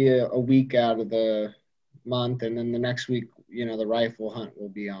it'll be a week out of the month, and then the next week, the rifle hunt will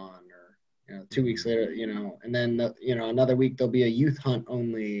be on, or 2 weeks later, and then another week there'll be a youth hunt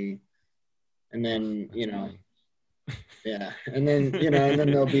only, and then yeah, and then and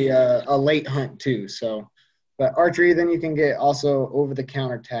then there'll be a late hunt too. So, but archery, then you can get also over the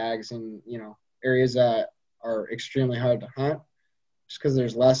counter tags in areas that are extremely hard to hunt just because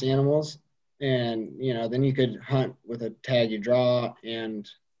there's less animals, and then you could hunt with a tag you draw and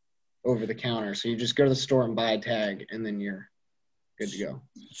over the counter. So you just go to the store and buy a tag, and then you're good to go.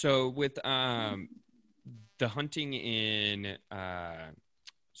 So with the hunting in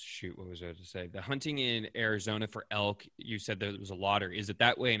shoot, what was I to say? The hunting in Arizona for elk, you said there was a lottery. Is it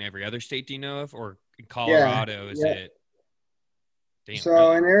that way in every other state? Do you know of, or in Yeah, Colorado? Is yeah. it? Damn, So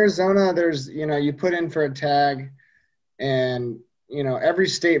really? in Arizona, there's you put in for a tag, and every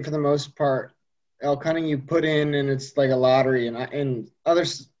state for the most part, elk hunting you put in, and it's like a lottery. And in other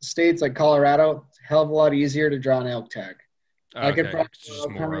states like Colorado, it's a hell of a lot easier to draw an elk tag. Oh, I could okay, probably it's go just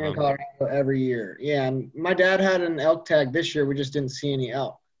elk more hunting of in them. Colorado every year. Yeah, and my dad had an elk tag this year. We just didn't see any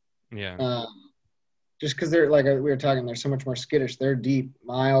elk. Yeah. Just because they're like we were talking, they're so much more skittish. They're deep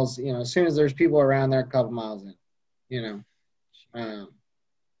miles. As soon as there's people around, they're a couple miles in. You know, um,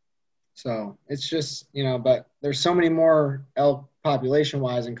 so it's just but there's so many more elk population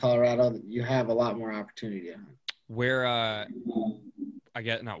wise in Colorado that you have a lot more opportunity to hunt. Where I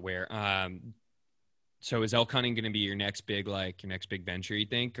get not where. So is elk hunting going to be your next big venture? You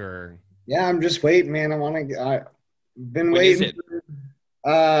think, or Yeah, I'm just waiting, man. I've been when is waiting it? for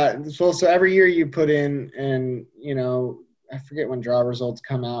so every year you put in, and I forget when draw results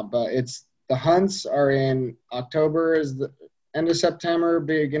come out, but it's the hunts are in October, is the end of September,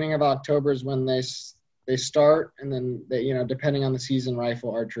 beginning of October is when they start, and then they, depending on the season,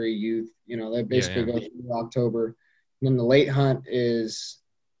 rifle, archery, youth, they Yeah, basically yeah. go through October. And then the late hunt is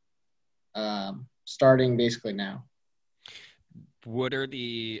starting basically now. What are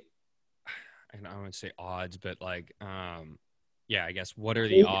the I don't want to say odds, but yeah, I guess what are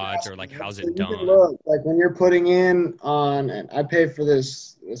the You can odds, ask or like me. how's So it you can done? look like when you're putting in on, and I pay for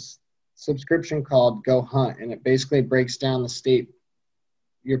this subscription called Go Hunt, and it basically breaks down the state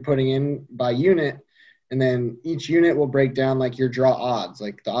you're putting in by unit, and then each unit will break down like your draw odds,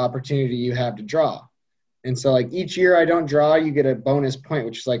 like the opportunity you have to draw. And so like each year I don't draw, you get a bonus point,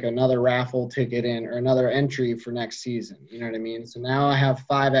 which is like another raffle ticket in or another entry for next season. You know what I mean? So now I have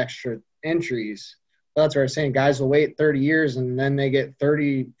 5 extra entries. That's what I was saying. Guys will wait 30 years and then they get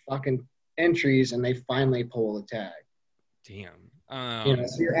 30 fucking entries and they finally pull the tag. Damn.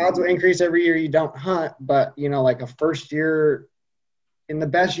 So your odds will increase every year you don't hunt, but like a first year in the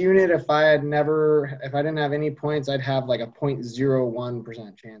best unit, if I didn't have any points, I'd have like a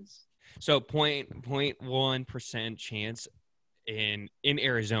 0.01% chance. So 0.1% chance in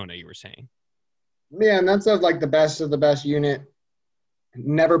Arizona, you were saying. Yeah, and that's of like the best unit.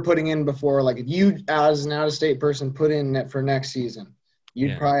 never putting in before. Like if you, as an out-of-state person, put in it for next season,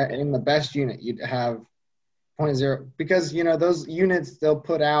 you'd probably in the best unit, you'd have 0.0 because those units they'll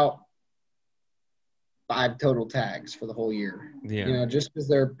put out 5 total tags for the whole year. Just because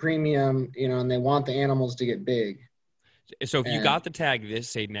they're premium, and they want the animals to get big. So if you got the tag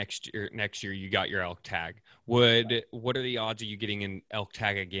next year you got your elk tag, what are the odds of you getting an elk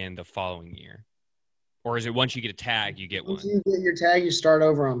tag again the following year? Or is it once you get a tag, you get one? Once you get your tag, you start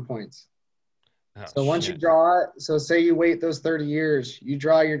over on points. So once you draw it, so say you wait those 30 years, you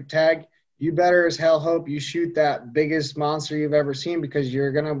draw your tag, you better as hell hope you shoot that biggest monster you've ever seen because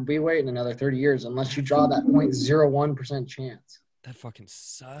you're going to be waiting another 30 years unless you draw that 0.01% chance. That fucking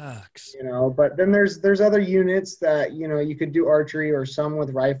sucks. But then there's other units that, you could do archery or some with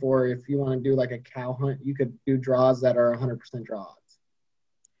rifle, or if you want to do like a cow hunt, you could do draws that are 100% draw odds.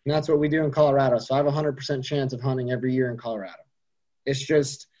 And that's what we do in Colorado. So I have a 100% chance of hunting every year in Colorado. It's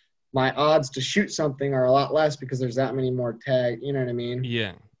just my odds to shoot something are a lot less because there's that many more tags. You know what I mean?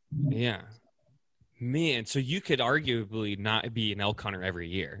 Yeah. Yeah. Man, so you could arguably not be an elk hunter every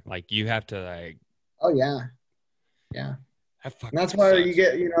year. Like you have to like. Oh, yeah. Yeah. And that's why you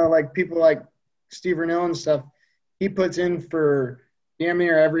get, like people like Steve Rinella and stuff, he puts in for damn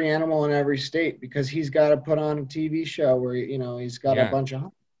near every animal in every state because he's got to put on a TV show where, he's got a bunch of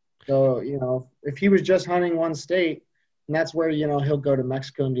hunts. So, if he was just hunting one state, and that's where, he'll go to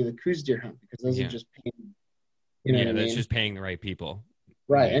Mexico and do the Coos deer hunt because those are just paying, that's just paying the right people.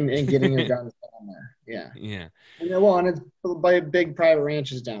 Right, and getting your guns down there. Yeah. Yeah. And it's by big private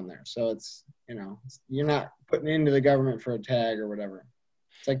ranches down there. So it's, you're not putting into the government for a tag or whatever.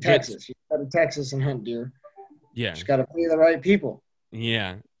 It's like Texas. You go to Texas and hunt deer. Yeah. You just got to pay the right people.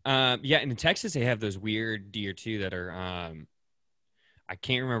 Yeah. And in Texas, they have those weird deer too that are, I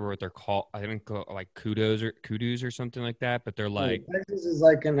can't remember what they're called. I think like kudos or something like that, but they're like. Texas is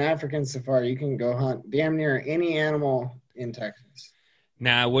like an African safari. You can go hunt damn near any animal in Texas.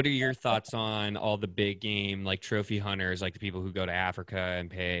 Now, what are your thoughts on all the big game, like trophy hunters, like the people who go to Africa and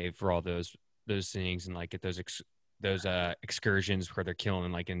pay for all those things and like get those excursions where they're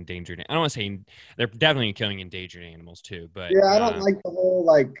killing like endangered? I don't want to say they're definitely killing endangered animals too, but I don't like the whole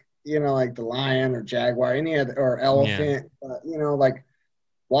like like the lion or jaguar, or elephant, like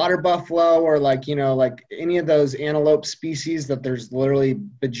water buffalo or like like any of those antelope species that there's literally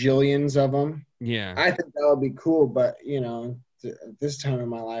bajillions of them. Yeah, I think that would be cool, but at this time in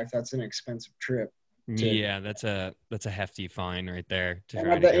my life, that's an expensive trip. That's a hefty fine right there.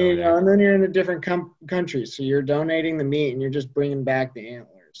 And then you're in a different country, so you're donating the meat and you're just bringing back the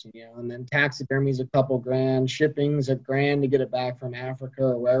antlers, and then taxidermy's a couple grand, shipping's $1,000 to get it back from Africa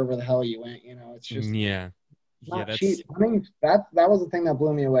or wherever the hell you went. It's just that's cheap. I mean, that was the thing that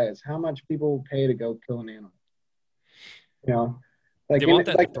blew me away is how much people will pay to go kill an animal. Like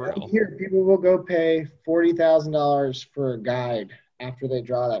here, people will go pay $40,000 for a guide after they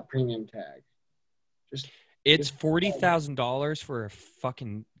draw that premium tag. It's $40,000 for a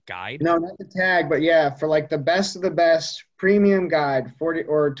fucking guide? No, not the tag, but for like the best of the best premium guide,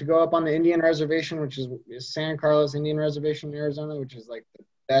 or to go up on the Indian reservation, which is San Carlos Indian Reservation in Arizona, which is like the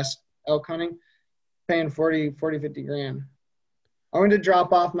best elk hunting, paying 40, 50 grand. I went to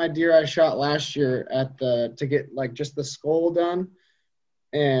drop off my deer I shot last year to get like just the skull done.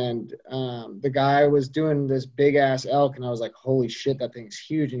 And the guy was doing this big ass elk and I was like, holy shit, that thing's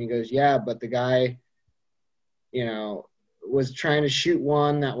huge. And he goes, yeah, but the guy, was trying to shoot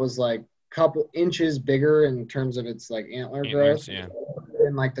one that was like a couple inches bigger in terms of its like antler growth. Yeah.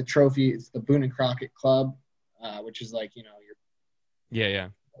 And like the trophy, it's the Boone and Crockett Club, which is like,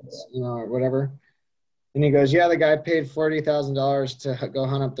 or whatever. And he goes, yeah, the guy paid $40,000 to go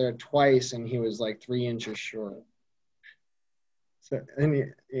hunt up there twice. And he was like 3 inches short. So,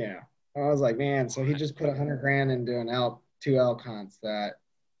 and I was like, man, so he just put $100 grand into 2 elk hunts that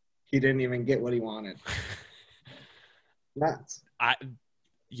he didn't even get what he wanted. Nuts. I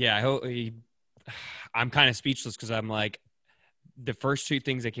hope I'm kind of speechless because I'm like, the first 2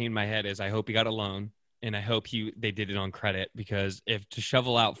 things that came to my head is I hope he got a loan and I hope they did it on credit, because if to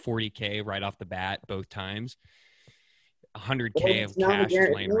shovel out $40K right off the bat both times, $100K of cash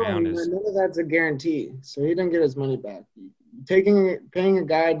laying around is none of that's a guarantee. So he didn't get his money back. Paying a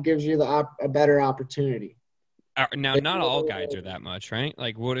guide gives you a better opportunity. Now, not all guides are that much, right?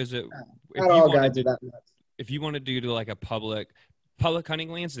 Like, what is it? Not all guides are that much. If you want to do like a public hunting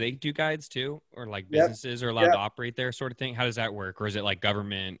lands, they do guides too, or like businesses are allowed to operate there, sort of thing. How does that work, or is it like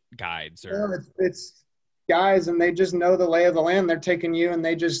government guides? Or no, it's guys, and they just know the lay of the land. They're taking you, and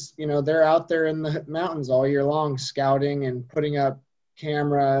they just they're out there in the mountains all year long, scouting and putting up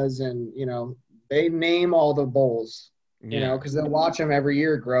cameras, and they name all the bulls. Yeah. because they'll watch them every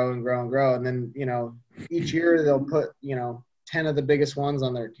year grow and grow and grow. And then, each year they'll put, 10 of the biggest ones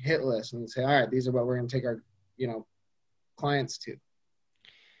on their hit list and say, all right, these are what we're going to take our, clients to.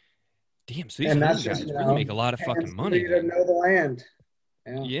 Damn. So these And hunting that's just, guides really make a lot of paying fucking money somebody to then. know the land.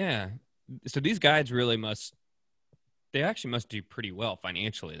 Yeah. Yeah. So these guides really they actually must do pretty well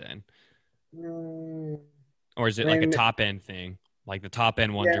financially then. Mm, Or is I it like a mean, top end thing? Like the top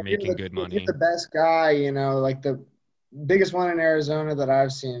end ones yeah, are making good if you're the money. best guy, like the biggest one in Arizona that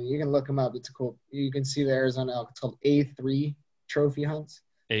I've seen, you can look them up. It's cool. You can see the Arizona elk. It's called A3 trophy hunts.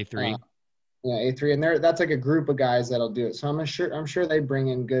 Uh, A3. yeah, A3, and that's like a group of guys that'll do it. So I'm sure they bring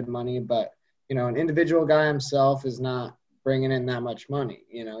in good money, but an individual guy himself is not bringing in that much money.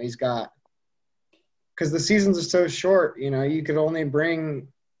 He's got because the seasons are so short. You could only bring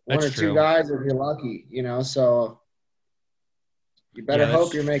one That's or two true. guys if you're lucky. So you better Yeah, that's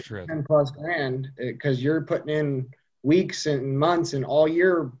hope you're making true. 10 plus grand because you're putting in weeks and months and all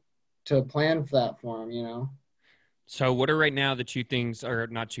year to plan for that for them. So what are right now the two things, or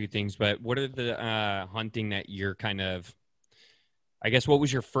not two things, but what are the hunting that you're kind of, I guess, what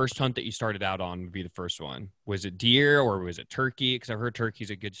was your first hunt that you started out on would be the first one? Was it deer or was it turkey? Because I've heard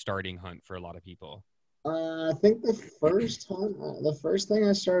turkey's a good starting hunt for a lot of people. I think the first thing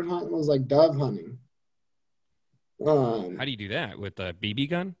I started hunting was like dove hunting. How Um, do you do that? With a BB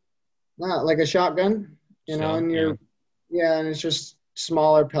gun? Not like a shotgun, Still? and Yeah. yeah, and it's just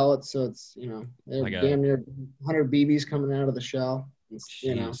smaller pellets, so it's they're Like a, damn near 100 BBs coming out of the shell.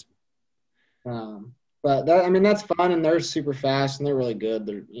 jeez. Um, but that I mean that's fun, and they're super fast, and they're really good.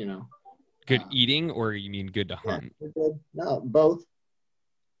 They're Good um, eating or you mean good to yeah, hunt? they're good. No, both,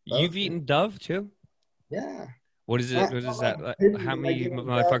 You've yeah. eaten dove too? Yeah. What is it? What is Not that? like pig, How like many dove.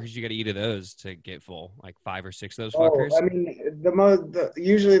 motherfuckers you got to eat of those to get full? Like five or six of those Oh, fuckers? I mean,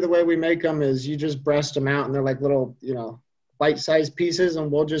 usually the way we make them is you just breast them out, and they're like little, bite-sized pieces,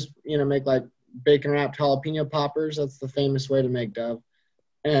 and we'll just, make like bacon wrapped jalapeno poppers. That's the famous way to make dove.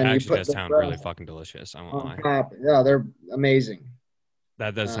 That And you actually put does the sound really breast fucking delicious. I won't on lie. top. Yeah, they're amazing.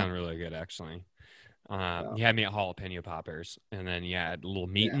 That does Uh, sound really good, actually. so, You had me at jalapeno poppers, and then you add a little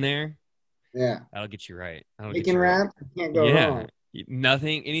meat yeah, in there. yeah. That'll get you right. That'll get Bacon you right. wrapped, you can't go Yeah. wrong.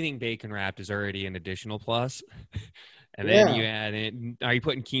 Nothing, anything bacon wrapped is already an additional plus. And then you Yeah. add in, are you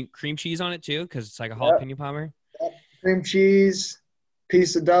putting cream cheese on it too? Because it's like a Yep. jalapeno popper. Yep. Cream cheese,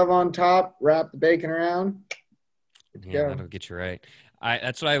 piece of dove on top, wrap the bacon around. Good to Yeah, go. that'll get you right.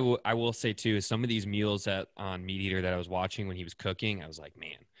 That's what I will say too is some of these meals that on Meat Eater that I was watching when he was cooking, I was like,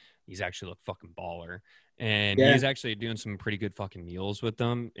 man, these actually look fucking baller. And he Yeah. is actually doing some pretty good fucking meals with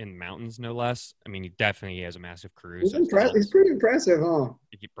them in mountains, no less. I mean, he definitely has a massive crew, so it's He's definitely, pretty impressive, huh?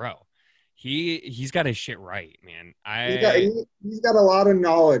 bro. He's got his shit right, man. He's got a lot of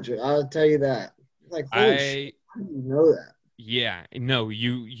knowledge. I'll tell you that. Like, holy shit, I how do you know that? Yeah, no,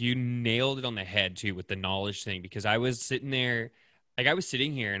 you nailed it on the head too with the knowledge thing because I was sitting there, like I was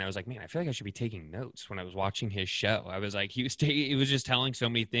sitting here and I was like, man, I feel like I should be taking notes when I was watching his show. I was like, he was just telling so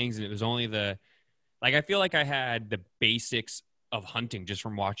many things, and it was only like I feel like I had the basics of hunting just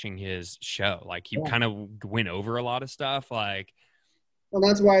from watching his show. Like he Yeah. kind of went over a lot of stuff. Like, Well,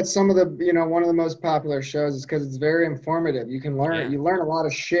 that's why it's some of the, one of the most popular shows is because it's very informative. yeah, You learn a lot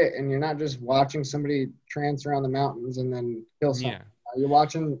of shit, and you're not just watching somebody trance around the mountains and then kill yeah. something. You're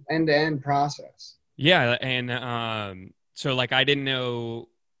watching end to end process. Yeah, and so like I didn't know.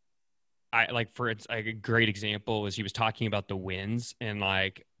 I like for it's like a great example was he was talking about the winds and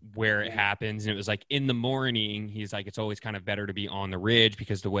like where it Yeah. happens, and it was like in the morning he's like it's always kind of better to be on the ridge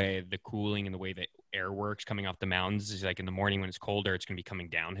because the way the cooling and the way the air works coming off the mountains is like in the morning when it's colder it's going to be coming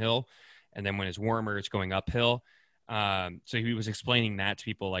downhill, and then when it's warmer it's going uphill. So he was explaining that to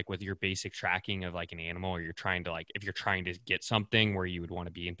people like with your basic tracking of like an animal, or you're trying to like if you're trying to get something where you would want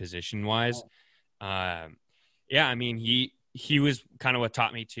to be in position wise. um, yeah, I mean, he was kind of what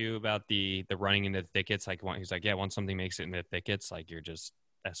taught me too about the running into the thickets. Like, he's like, yeah, once something makes it in the thickets, like you're just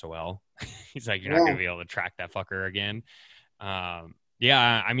SOL. He's like, you're not Yeah. gonna be able to track that fucker again.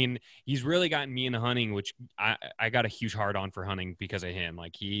 Yeah, I mean, he's really gotten me into hunting, which I got a huge hard on for hunting because of him.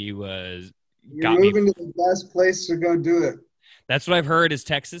 Like, he was You're got me. moving to the best place to go do it. That's what I've heard. Is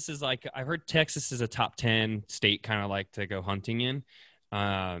Texas is like I've heard Texas is a top 10 state, kind of like to go hunting in.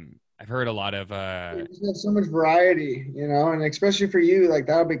 I've heard a lot of You just have so much variety, and especially for you, like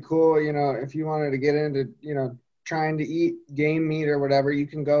that would be cool, if you wanted to get into, trying to eat game meat or whatever, you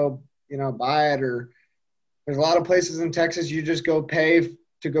can go, buy it, or there's a lot of places in Texas you just go pay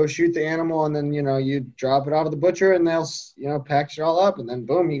to go shoot the animal, and then, you drop it off at the butcher and they'll, package it all up, and then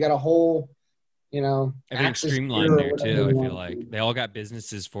boom, you got a whole, everything axis streamlined deer or there whatever too. you I feel want to like do. they all got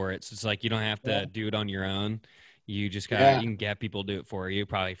businesses for it, so it's like you don't have Yeah. to do it on your own. You just got Yeah. you can get people to do it for you,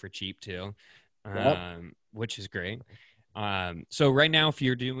 probably for cheap too, Yep. which is great. So right now, if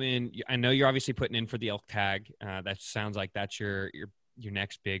you're doing, I know you're obviously putting in for the elk tag. That sounds like that's your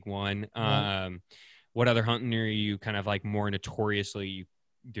next big one. Yep. What other hunting are you kind of like more notoriously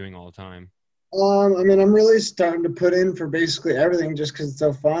doing all the time? I mean, I'm really starting to put in for basically everything just because it's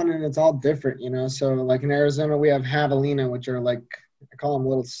so fun and it's all different, you know. So, like in Arizona, we have javelina, which are like, I call them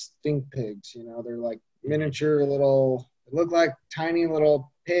little stink pigs. You know, they're like Hmm. miniature little, they look like tiny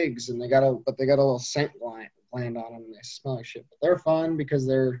little pigs, and but they got a little scent gland on them, and they smell like shit. But they're fun because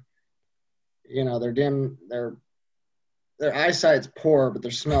they're, you know, they're dim, their eyesight's poor, but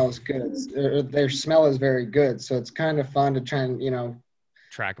their smell is good. Their smell is very good, so it's kind of fun to try and, you know,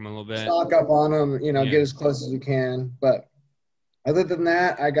 Track them a little bit. stock up on them, you know, Yeah. get as close as you can. But other than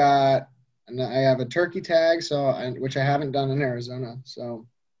that, I have a turkey tag, which I haven't done in Arizona, so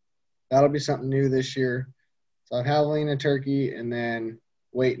that'll be something new this year. So I have a turkey, and then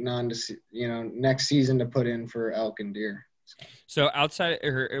waiting on to see, you know, next season to put in for elk and deer. So, So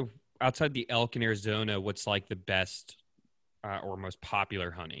outside the elk in Arizona, what's like the best or most popular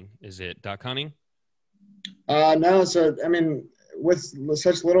hunting? Is it duck hunting? no, so I mean, with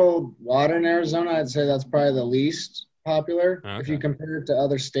such little water in Arizona, I'd say that's probably the least popular. If you Okay. compare it to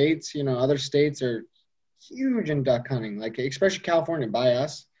other states, you know, other states are huge in duck hunting, like especially California by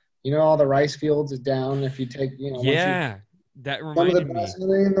us. You know, all the rice fields is down. If you take, you know, once you Yeah, that some of the reminded me. best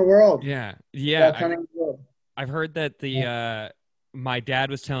hunting in the world, Yeah, yeah. duck hunting in the world. I've heard that Yeah, my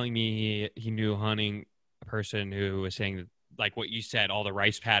dad was telling me he knew hunting a person who was saying that, like what you said, all the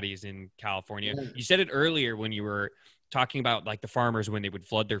rice paddies in California. yeah, You said it earlier when you were talking about like the farmers when they would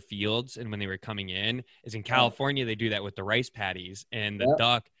flood their fields and when they were coming in. Is in yeah. California they do that with the rice paddies and the Yep.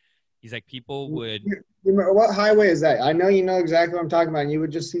 duck. He's like people would. What highway is that? I know you know exactly what I'm talking about. And you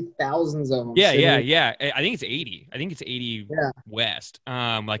would just see thousands of them Yeah, yeah, sitting. yeah. I think it's 80. I think it's 80 Yeah. west.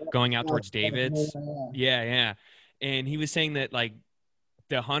 Like going out Yeah. towards David's. Yeah, yeah. And he was saying that like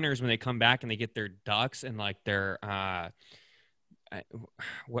the hunters when they come back and they get their ducks and like their I,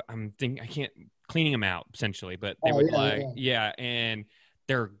 what I'm thinking I can't cleaning them out essentially, but they Oh would yeah, like yeah, yeah, and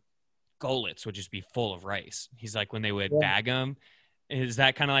their gullets would just be full of rice. He's like when they would yeah. bag them. Is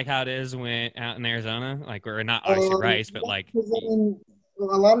that kind of like how it is when out in Arizona? Like, or not obviously rice, but Yeah, like, 'cause, I mean, a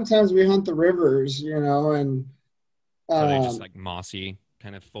lot of times we hunt the rivers, you know, and so they just um, like mossy,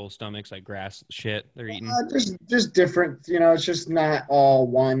 kind of full stomachs, like grass shit they're eating. just different. You know, it's just not all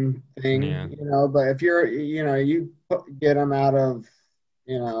one Yeah. thing, you know. But if you're, you know, get them out of,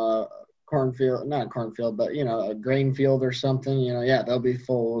 you know, a cornfield, not a cornfield, but you know, a grain field or something, you know, yeah, they'll be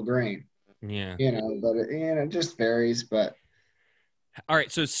full of grain, Yeah. you know. But it just varies. But All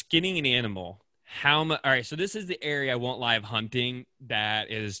right. So skinning an animal. How much? All right. So this is the area I won't lie of hunting that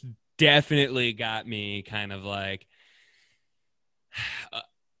is definitely got me kind of like a,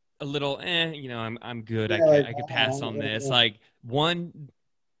 a little, you know, I'm good. yeah, like I could pass on this. Like one,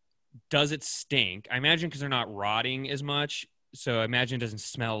 does it stink? I imagine because they're not rotting as much. So I imagine it doesn't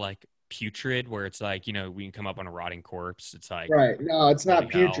smell like putrid, where it's like, you know, we can come up on a rotting corpse. It's like, right. No, it's holy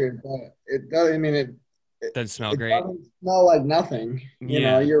not hell. putrid, but it does. I mean, it, Doesn't smell it great. doesn't smell like nothing. You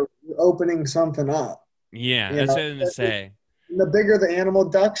know, Yeah. you're opening something up. Yeah. You That's know, what I was going to say. the bigger the animal,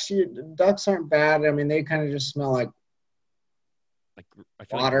 ducks aren't bad. I mean, they kind of just smell like Like, I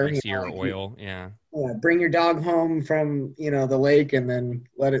feel like water. You greasy know, or like oil. Yeah. bring your dog home from, you know, the lake and then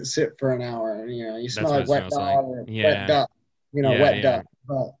let it sit for an hour. You know, you smell That's what like it wet smells like. dog or wet Yeah. duck. You know, Yeah. wet Yeah. duck.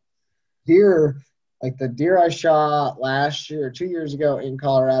 But deer, like the deer I shot last year or 2 years ago in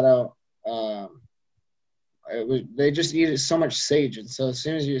Colorado, um, they just eat so much sage, and so as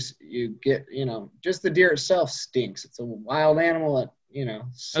soon as you get, you know, just the deer itself stinks. It's a wild animal that, you know, Oh,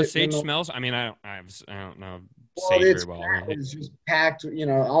 sitting in sage the, smells. I mean, I don't know well, sage very well. it was just packed. You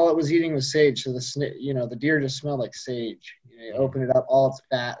know, all it was eating was sage. So you know, the deer just smelled like sage. You know, you Mm. open it up, all it's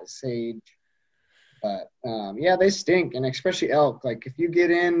fat is sage. But yeah, they stink, and especially elk. Like if you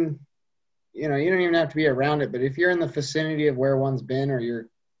get in, you know, you don't even have to be around it, but if you're in the vicinity of where one's been or you're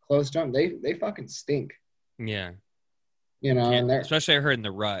close to them, they fucking stink. Yeah. You know, Yeah. and they're, Especially I heard in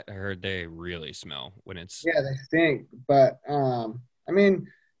the rut. I heard they really smell when it's. yeah, they stink. But I mean,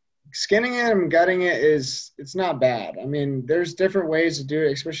 skinning it and gutting it it's not bad. I mean, there's different ways to do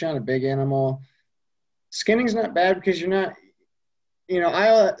it, especially on a big animal. Skinning's not bad because you're not, you know,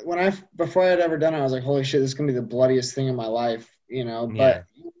 before I had ever done it, I was like, holy shit, this is gonna be the bloodiest thing in my life, you know. Yeah.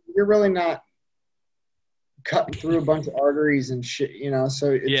 But you're really not cutting through a bunch of arteries and shit, you know.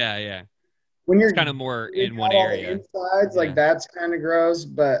 So Yeah. Yeah. when It's you're kind of more cleaning in one out all the area. insides, like Yeah. that's kind of gross,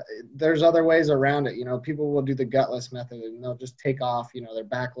 but there's other ways around it. You know, people will do the gutless method and they'll just take off, you know, their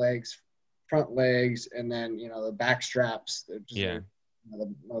back legs front legs, and then, the back straps, which is Yeah.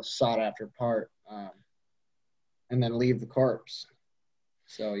 the most sought after part, and then leave the corpse.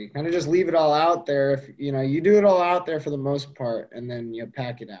 So you kind of just leave it all out there. If you do it all out there for the most part, and then you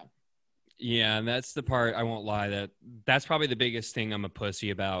pack it out. Yeah, and that's the part, I won't lie, that's probably the biggest thing I'm a pussy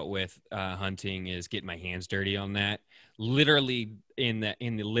about with hunting, is getting my hands dirty on that. Literally in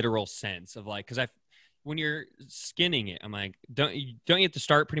the literal sense of like, because when you're skinning it, I'm like, don't you have to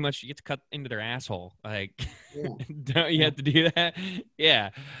start pretty much, you get to cut into their asshole, like, Yeah. don't you have to do that?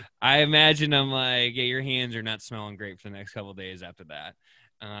 Yeah, I imagine I'm like, yeah, your hands are not smelling great for the next couple of days after that.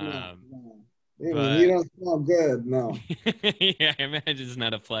 No, no. I mean, you But don't smell good, no. yeah, I imagine it's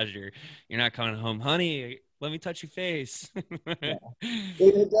not a pleasure. You're not coming home, honey. Let me touch your face. Yeah.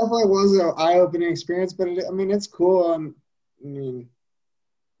 It definitely was an eye-opening experience, but it's cool. I mean,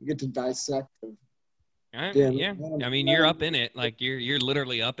 you get to dissect the damn Yeah, animal. I mean, you're up in it. Like you're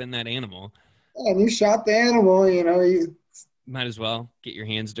literally up in that animal. Yeah, and you shot the animal. Might as well get your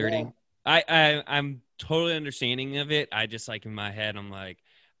hands Yeah. dirty. I'm totally understanding of it. I just like in my head, I'm like,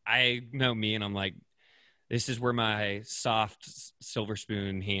 I know me, and I'm like, this is where my soft silver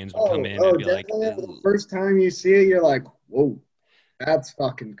spoon hands would come in. I'd be like, Definitely. The ooh. first time you see it, you're like, whoa, that's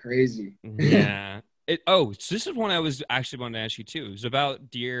fucking crazy. Yeah. So this is one I was actually wanting to ask you too. It was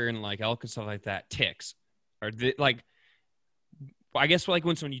about deer and like elk and stuff like that. Ticks. Like, I guess like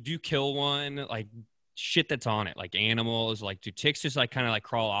when you do kill one, like shit that's on it, like animals, like do ticks just like kind of like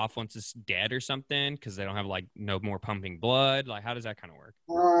crawl off once it's dead or something because they don't have like no more pumping blood? Like, how does that kind of work?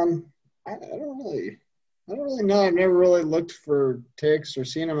 I don't really know. I've never really looked for ticks or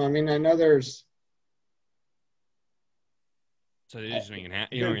seen them. I mean, I know there's. So they just don't even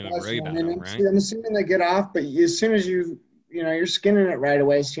you don't Good even worry question. I about mean, them, right? I'm assuming they get off, but as soon as you're skinning it right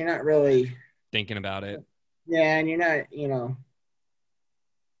away, so you're not really. Thinking about it. Yeah, and you're not,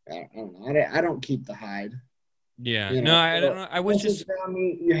 I don't know. I don't keep the hide. Yeah. No, I don't know. I was Once it's just, ground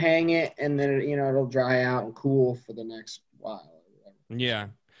meat, you hang it, and then it'll dry out and cool for the next while. yeah.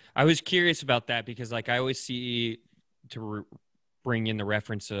 I was curious about that because like I always see bring in the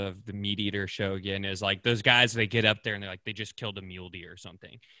reference of the meat eater show again is like those guys, they get up there and they're like, they just killed a mule deer or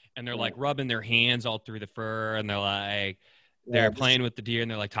something. And they're like Right. rubbing their hands all through the fur and Yeah, they're playing with the deer and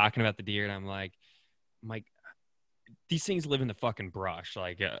they're like talking about the deer. And I'm like, these things live in the fucking brush.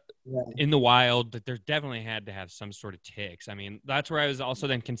 Like yeah. in the wild, that there definitely had to have some sort of ticks. I mean, that's where I was also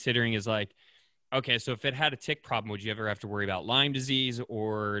then considering is like, okay, so if it had a tick problem, would you ever have to worry about Lyme disease,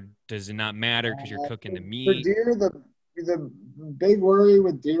 or does it not matter because you're cooking the For meat? deer, the big worry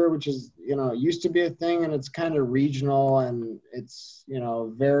with deer, which is used to be a thing, and it's kind of regional, and it's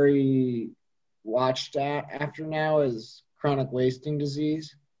very watched at after now, is chronic wasting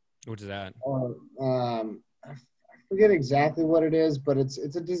disease. What is that? Or I forget exactly what it is, but it's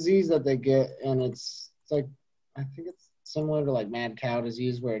a disease that they get, and it's like, I think it's similar to like mad cow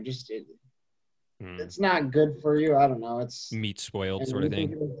disease, where it's not good for you. I don't know. Meat spoiled And sort you of can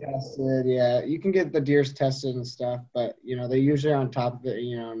thing. get them tested. Yeah, you can get the deers tested and stuff, but they usually are on top of it.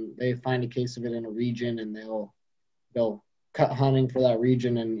 And they find a case of it in a region, and they'll cut hunting for that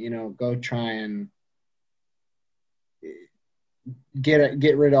region, and go try and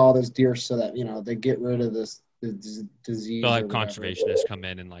get rid of all those deer, so that they get rid of the They'll disease have or whatever. conservationists come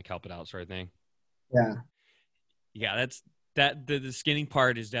in and like help it out, sort of thing. Yeah, Yeah, the skinning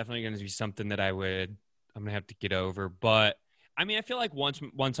part is definitely going to be something that I'm gonna have to get over. But I mean, I feel like once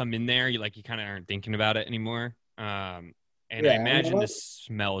I'm in there, you kind of aren't thinking about it anymore. And I yeah. I mean, imagine the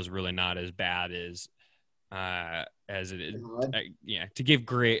smell is really not as bad as it is. Yeah, to give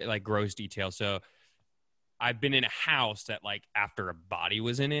great like gross detail. So I've been in a house that like after a body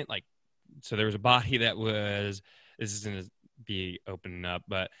was in it, like so there was a body that was, this is gonna be opening up,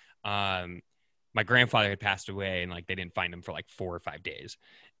 but my grandfather had passed away and like they didn't find him for like 4 or 5 days.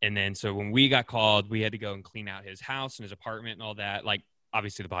 And then so when we got called, we had to go and clean out his house and his apartment and all that. Like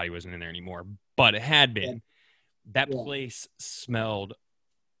obviously the body wasn't in there anymore, but it had yeah, been. That yeah, place smelled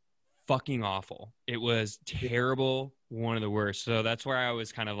fucking awful. It was yeah. terrible, one of the worst. So that's where I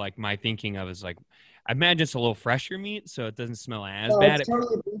was kind of like my thinking of is like, I imagine it's a little fresher meat, so it doesn't smell as No, bad. it's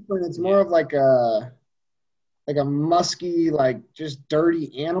totally different. It's more Yeah, of like a musky, like just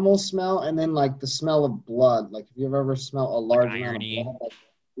dirty animal smell, and then like the smell of blood. Like if you've ever smelled a like large amount of irony. blood, like,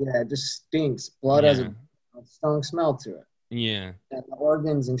 yeah, it just stinks. Blood has Yeah, a strong smell to it. yeah, And the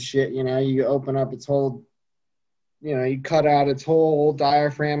organs and shit, you open up its whole, you cut out its whole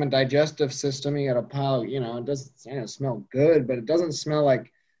diaphragm and digestive system. You got a pile, it doesn't smell good, but it doesn't smell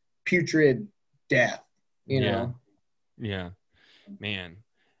like putrid death, you yeah, know. yeah. Man,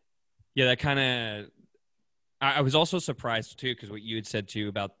 yeah, that kind of I was also surprised too, because what you had said too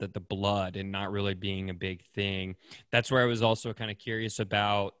about the blood and not really being a big thing. That's where I was also kind of curious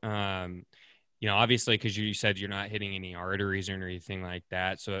about. Obviously, because you said you're not hitting any arteries or anything like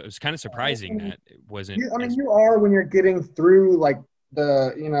that, so it was kind of surprising that it wasn't I mean, as. you are when you're getting through like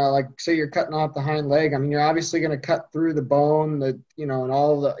like say you're cutting off the hind leg. I mean, you're obviously going to cut through the bone, and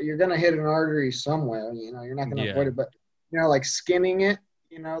all you're going to hit an artery somewhere. You're not going to avoid Yeah, it, but like skinning it,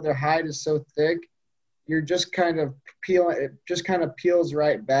 their hide is so thick, you're just kind of it just kind of peels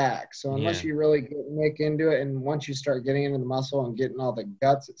right back. So unless yeah, you really nick into it, and once you start getting into the muscle and getting all the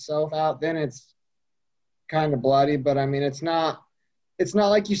guts itself out, then it's kind of bloody. But I mean, it's not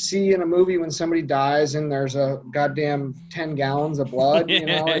like you see in a movie when somebody dies and there's a goddamn 10 gallons of blood.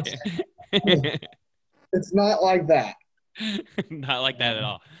 It's not like that. not like that at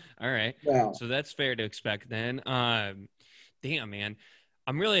all. All right, No. so that's fair to expect then. Damn, man.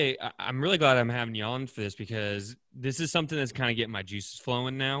 I'm really glad I'm having you on for this because this is something that's kind of getting my juices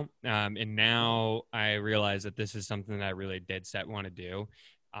flowing now. And now I realize that this is something that I really dead set want to do.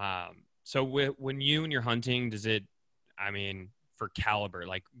 So when you and you're hunting, I mean, for caliber,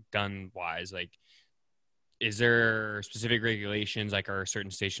 like gun wise, like, is there specific regulations? Like, are a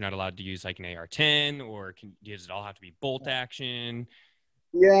certain station not allowed to use like an AR-10, or does it all have to be bolt action?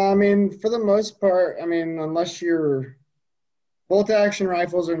 Yeah, I mean, for the most part, I mean, unless you're bolt action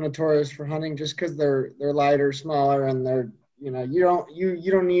rifles are notorious for hunting just because they're lighter, smaller, and they're you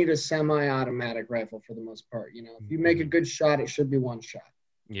don't need a semi-automatic rifle for the most part. If you make a Mm-hmm. good shot, it should be one shot.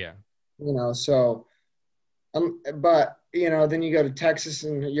 Yeah. So but then you go to Texas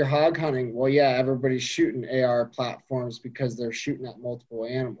and you're hog hunting. Well, yeah, everybody's shooting AR platforms because they're shooting at multiple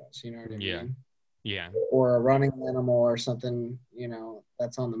animals. You know what I Yeah. mean? Yeah. Or a running animal or something.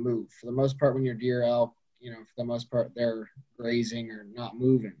 That's on the move. For the most part, when you're deer, elk, for the most part, they're grazing or not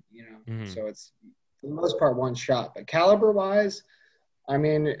moving. Mm-hmm. So it's for the most part one shot. But caliber wise, I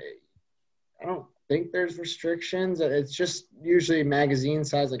mean, I don't think there's restrictions. It's just usually magazine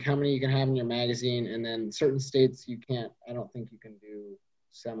size, like how many you can have in your magazine, and then certain states you can't. I don't think you can do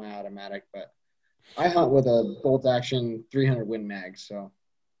semi-automatic, but I hunt with a bolt action 300 Win Mag. So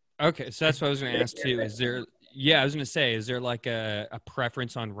Okay, so that's what I was going to ask too. Yeah, I was going to say, is there like a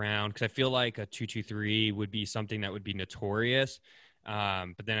preference on round? Because I feel like a 223 would be something that would be notorious.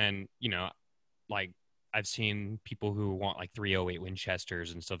 But then, like I've seen people who want like 308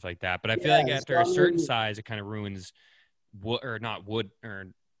 Winchesters and stuff like that. But I feel like yeah, after so a I certain mean, size, it kind of ruins wood, or not wood, or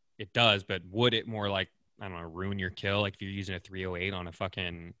it does, but would it more like, I don't know, ruin your kill? Like if you're using a 308 on a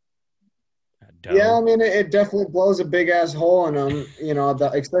fucking yeah, I doe? mean, it definitely blows a big ass hole in them.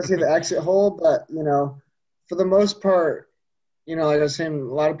 Especially the exit hole. But for the most part, like I was saying,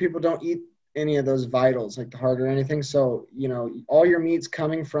 a lot of people don't eat any of those vitals, like the heart or anything. So, all your meat's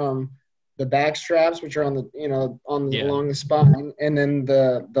coming from the back straps, which are on Yeah, along the spine, and then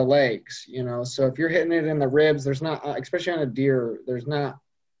the legs. So if you're hitting it in the ribs, there's not, especially on a deer, there's not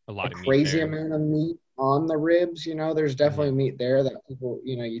a a lot of meat crazy there. amount of meat on the ribs. There's Hmm. definitely meat there that people,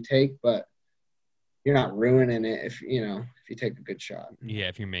 you take, but you're not ruining it if you take a good shot. Yeah,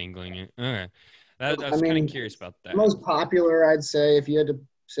 if you're mangling it. Okay. I I was kind of mean, curious about the that. most popular, I'd say, if you had to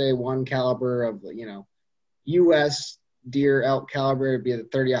say one caliber of, U.S. deer elk caliber, it'd be the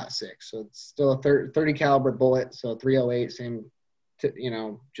 30-06. So it's still a 30 caliber bullet. So 308, same,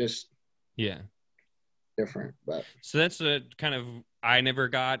 just Yeah. different. But So that's a kind of, I never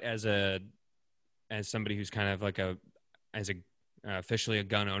got as somebody who's kind of like as a officially a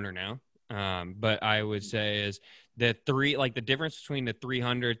gun owner now. But I would say is the difference between the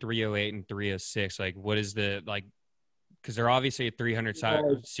 300, 308, and 306. Like, what is because they're obviously a 300 uh,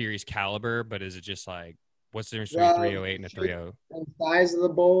 series caliber, but is it just like, what's the difference between a the 308 and a shape 30? and size of the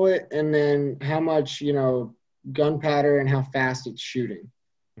bullet, and then how much, gunpowder and how fast it's shooting.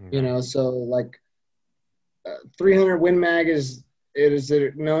 Okay. So like 300 Win Mag is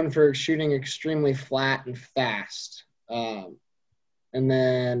known for shooting extremely flat and fast. And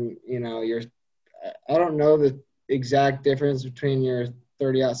then your I don't know the exact difference between your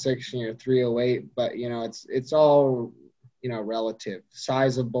 30-06 and your 308, but it's all relative.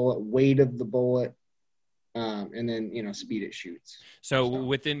 Size of bullet, weight of the bullet, and then speed it shoots. So So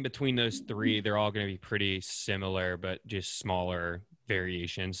within between those three, they're all going to be pretty similar, but just smaller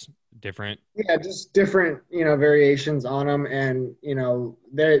variations, different. yeah, just different variations on them, and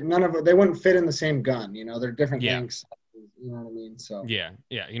they wouldn't fit in the same gun. They're different Yeah. tanks. You know what I mean? So Yeah.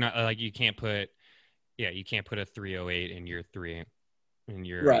 Yeah. You're not like you can't put a 308 in your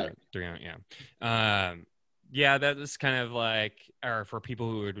right. 300. Yeah. Yeah, that is kind of like, or for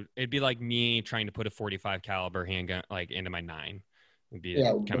people who it'd be like me trying to put a 45 caliber handgun like into my nine. Would be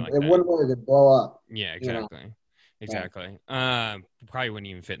Yeah, kind of like it that. wouldn't really blow up, Yeah, you know. exactly. Yeah. Exactly. Probably wouldn't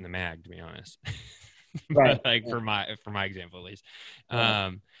even fit in the mag, to be honest. Right. But like Yeah. for my example at least. Right.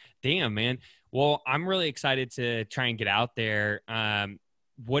 Um, damn man. Well, I'm really excited to try and get out there.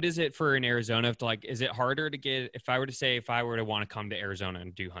 What is it for in Arizona to like, is it harder to get, if I were to say, if I were to want to come to Arizona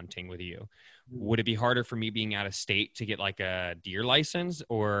and do hunting with you, would it be harder for me being out of state to get like a deer license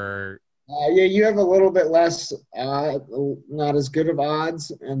or? Yeah, you have a little bit less, not as good of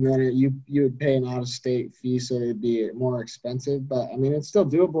odds, and then you would pay an out of state fee, so it'd be more expensive. But I mean, it's still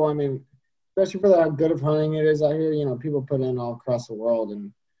doable. I mean, especially for how good of hunting it is out here. You know, people put in all across the world,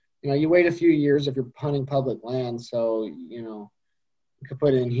 and you wait a few years if you're hunting public land. So you could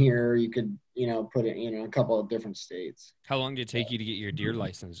put in here. You could put it a couple of different states. How long did it take you to get your deer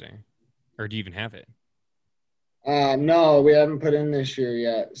license there? Or do you even have it? No, we haven't put in this year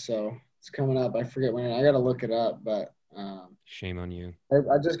yet, so it's coming up. I forget when. I got to look it up, but Shame on you.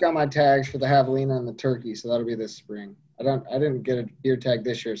 I just got my tags for the javelina and the turkey, so that'll be this spring. I didn't get a deer tag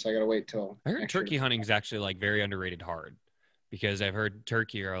this year, so I got to wait till I heard next year. turkey hunting is actually like very underrated hard because I've heard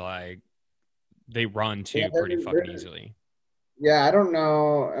turkey are like they run Yeah, too pretty fucking easily. yeah, I don't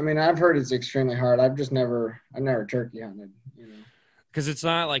know. I mean, I've heard it's extremely hard. I've never turkey hunted. Because it's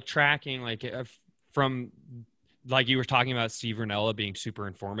not like tracking like from like you were talking about Steve Rinella being super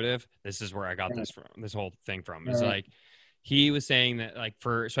informative. This is where I got Right, this whole thing from. Is right, like he was saying that like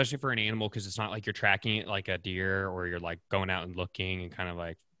for especially for an animal because it's not like you're tracking it like a deer or you're like going out and looking and kind of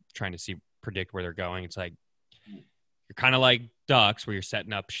like trying to see predict where they're going. It's like you're kind of like ducks where you're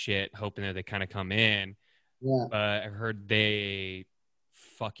setting up shit hoping that they kind of come in. yeah. But I've heard they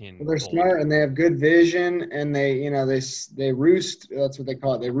Well, fucking they're bolt. smart and they have good vision, and they roost. That's what they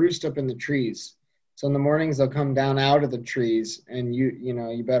call it. They roost up in the trees. So in the mornings they'll come down out of the trees, and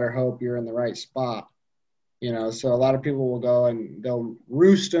you better hope you're in the right spot. So a lot of people will go and they'll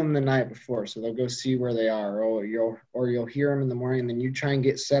roost them the night before, so they'll go see where they are, or you'll hear them in the morning, and then you try and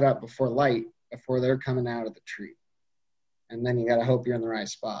get set up before light, before they're coming out of the tree, and then you got to hope you're in the right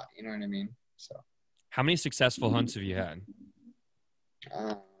spot. You know what I mean? So. How many successful hunts have you had?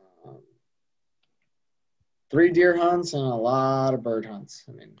 Um, 3 deer hunts and a lot of bird hunts.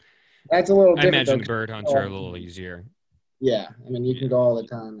 I mean, that's a little I different though. imagine the bird hunts are a little easier. Yeah, I mean, you can Yeah. go all the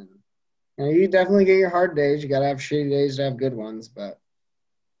time, and you definitely get your hard days. You got to have shitty days to have good ones, but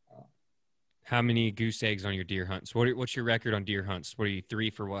How many goose eggs on your deer hunts? What's your record on deer hunts? What are you 3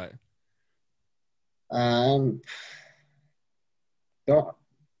 for what? um, don't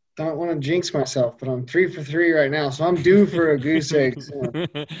don't want to jinx myself, but I'm 3 for 3 right now, so I'm due for a goose egg soon.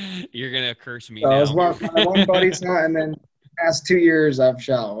 You're gonna curse me So I was now. my one buddy's hunt, and then past 2 years I've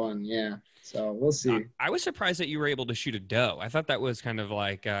shot one. Yeah, so we'll see. I was surprised that you were able to shoot a doe. I thought that was kind of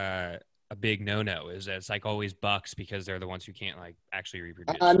like a big no-no. Is that it's like always bucks because they're the ones who can't like actually I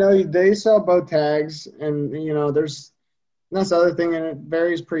reproduce. know they sell bow tags, and there's that's the other thing, and it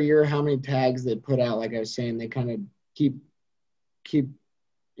varies per year how many tags they put out. Like I was saying, they kind of keep keep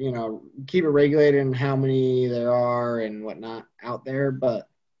keep it regulated in how many there are and whatnot out there. But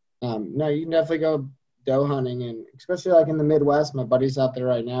no, you can definitely go doe hunting, and especially like in the Midwest. My buddy's out there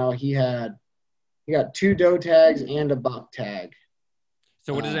right now. He got 2 doe tags and a buck tag.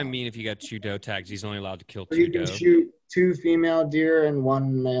 So what does that Uh, mean if you got 2 doe tags? He's only allowed to kill so 2 he can doe. shoot 2 female deer and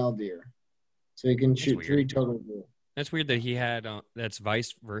 1 male deer. So he can That's shoot weird. 3 total deer. That's weird that he had. That's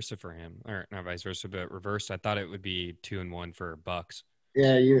vice versa for him, or not vice versa, but reversed. I thought it would be 2 and 1 for bucks.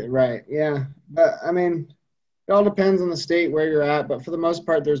 Yeah, you right. Yeah, but I mean, it all depends on the state where you're at. But for the most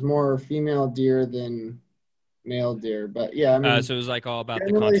part, there's more female deer than male deer. But yeah, I mean, So it was like all about the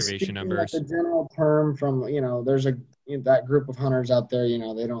generally conservation speaking, like the numbers. general term from there's that group of hunters out there.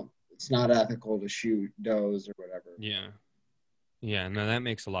 They don't. It's not ethical to shoot does or whatever. Yeah, yeah. No, that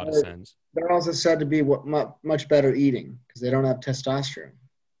makes a lot of They're, sense. they're also said to be much better eating because they don't have testosterone.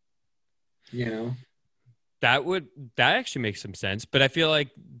 You know. That actually makes some sense. But I feel like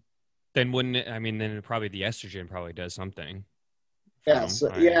then wouldn't it? I mean, then probably the estrogen probably does something for Yeah, them.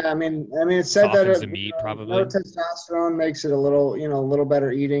 so, yeah. I mean, it's said that Softens the meat no probably. testosterone makes it a little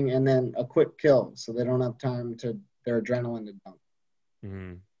better eating, and then a quick kill, so they don't have time to their adrenaline to dump.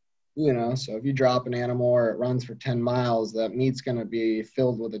 Mhm. So if you drop an animal or it runs for 10 miles, that meat's going to be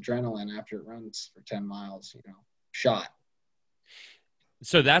filled with adrenaline after it runs for 10 miles. Shot.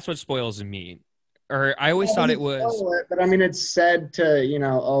 So that's what spoils the meat. Or I always It thought it doesn't was. spoil it, but I mean, it's said to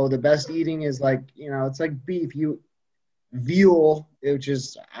oh, the best eating is like it's like beef. Veal, which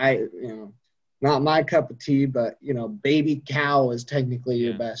is not my cup of tea, but baby cow is technically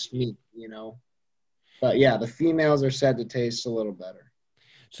your Yeah. best meat. But yeah, the females are said to taste a little better.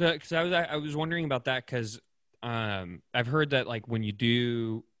 So because I was wondering about that because I've heard that like when you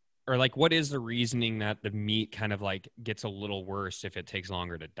do, or like, what is the reasoning that the meat kind of like gets a little worse if it takes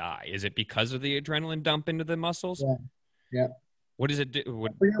longer to die? Is it because of the adrenaline dump into the muscles? Yeah. Yeah. What does it do?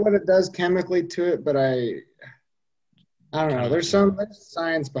 What I forget what it does chemically to it, but I don't kind know. of, There's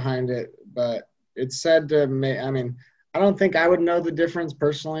science behind it, but it's said to make. I mean, I don't think I would know the difference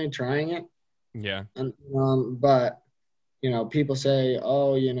personally trying it, yeah, and, but people say,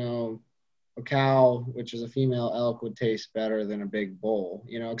 oh, a cow, which is a female elk, would taste better than a big bull.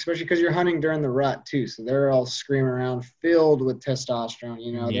 Especially because you're hunting during the rut too, so they're all screaming around, filled with testosterone.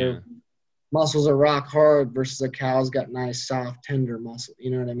 yeah, Their muscles are rock hard versus a cow's got nice, soft, tender muscle.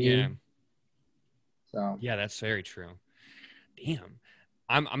 You know what I yeah, mean? So. yeah. That's very true. Damn,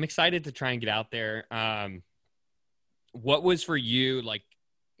 I'm excited to try and get out there. What was for you like?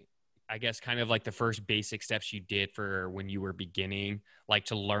 I guess kind of like the first basic steps you did for when you were beginning, like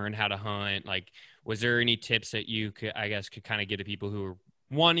to learn how to hunt? Like, was there any tips that you could, I guess, could kind of give to people who are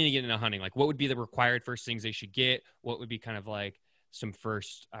wanting to get into hunting? Like, what would be the required first things they should get? What would be kind of like some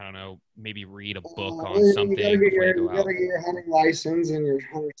first, I don't know, maybe read a book on Well, you gotta something get before they your go you out? gotta get your hunting license and your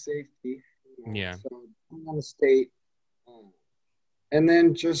hunter safety. Yeah. So depending on the state, and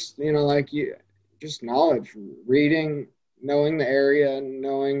then just just knowledge, reading, knowing the area,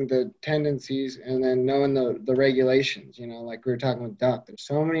 knowing the tendencies, and then knowing the regulations. Like we were talking with duck. There's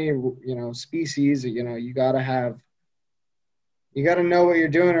so many species that you gotta know what you're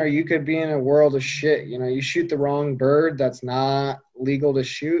doing, or you could be in a world of shit. You shoot the wrong bird that's not legal to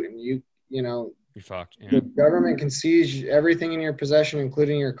shoot, and You're fucked. the Yeah. government can seize everything in your possession,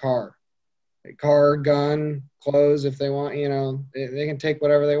 including your car. A car, gun, clothes, if they want, they can take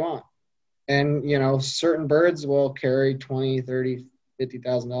whatever they want. And, certain birds will carry 20, 30,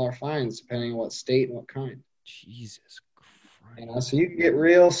 $50,000 fines, depending on what state and what kind. Jesus Christ. So you can get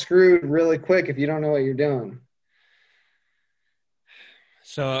real screwed really quick if you don't know what you're doing.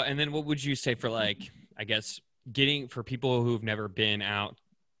 So, and then what would you say for like, I guess, getting for people who've never been out?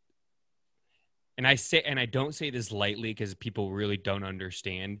 And I don't say this lightly because people really don't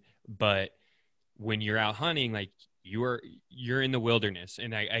understand, but when you're out hunting, like you're in the wilderness.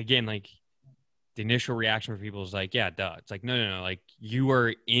 And again, like the initial reaction for people is like, yeah, duh. It's like, no. Like you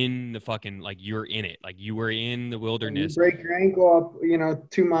are in the fucking, like you're in it. Like you were in the And you wilderness. break your ankle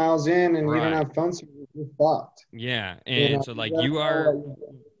up, 2 miles in and you don't Right. have phone service, you're fucked. Yeah. You And know, so you like gotta you know what are, you're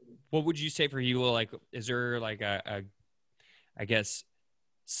doing. what would you say for you? Like, is there like I guess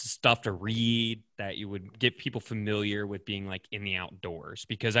stuff to read that you would get people familiar with being like in the outdoors?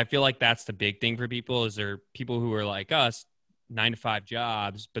 Because I feel like that's the big thing for people is there people who are like us, 9 to 5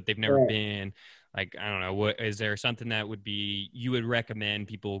 jobs, but they've never Right. been like, I don't know, what is there something that would be you would recommend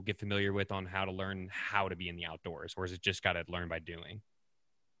people get familiar with on how to learn how to be in the outdoors, or is it just got to learn by doing?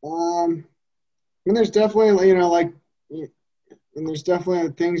 I mean, there's definitely, and there's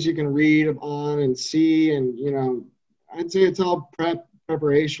definitely things you can read on and see, and I'd say it's all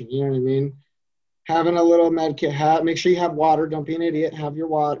preparation. You know what I mean? Having a little med kit, make sure you have water. Don't be an idiot. Have your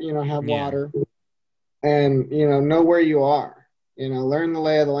water. Have Yeah. water, and know where you are. Learn the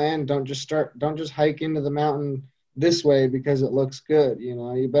lay of the land. Don't just hike into the mountain this way because it looks good.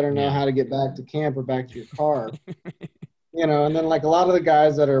 You better know Yeah. how to get back to camp or back to your car. And then like a lot of the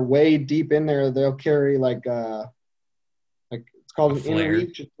guys that are way deep in there, they'll carry like it's called A an flare.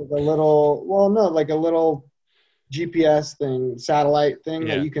 inReach. It's like a little, well, no, like a little GPS thing, satellite thing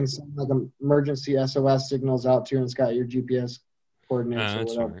that Yeah. you can send like emergency SOS signals out to, and it's got your GPS coordinates or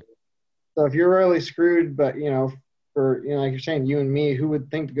That's whatever. smart. So if you're really screwed, but for like you're saying, you and me, who would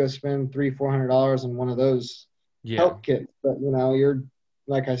think to go spend $300-400 on one of those Yeah. help kits? But you're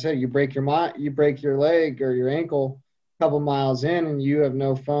like I said, you break your leg or your ankle a couple miles in, and you have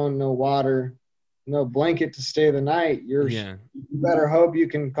no phone, no water, no blanket to stay the night. Yeah. You better hope you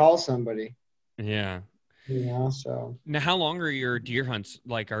can call somebody. Yeah. So Now, how long are your deer hunts?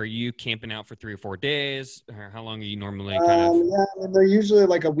 Like, are you camping out for 3 or 4 days? Or how long are you normally kind of? yeah, and they're usually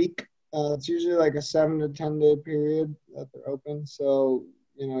like a week. It's usually like a 7 to 10 day period that they're open. So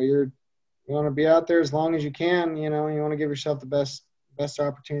you want to be out there as long as you can. You want to give yourself the best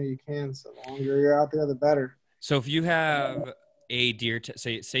opportunity you can. So the longer you're out there, the better. So if you have a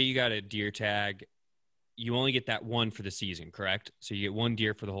say you got a deer tag, you only get that one for the season, correct? So you get one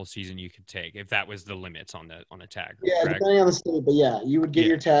deer for the whole season you could take if that was the limits on the tag, Yeah, correct? depending on the state, but yeah, you would get Yeah.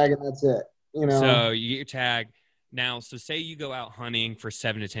 your tag and that's it. So you get your tag. Now, so say you go out hunting for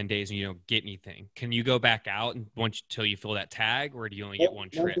 7 to 10 days and you don't get anything. Can you go back out and once till you fill that tag, or do you only get one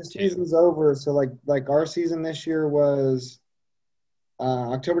Once the trip too? season's over, so like our season this year was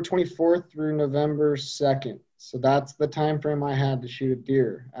October 24th through November 2nd. So that's the time frame I had to shoot a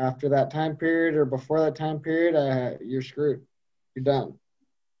deer. After that time period or before that time period, you're screwed. You're done.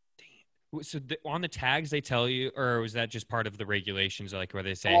 So on the tags they tell you, or was that just part of the regulations, like where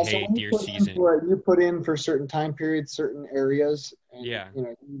they say, So "Hey, when deer season"? you put in for certain time periods, certain areas, and Yeah.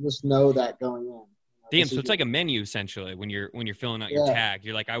 you just know that going in. Damn. This So is it's like a menu essentially when you're filling out your yeah, tag.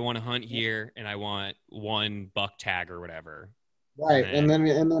 You're like, I want to hunt here, and I want one buck tag or whatever, and right. then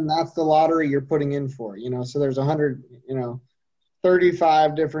And then that's the lottery you're putting in for. So there's 100,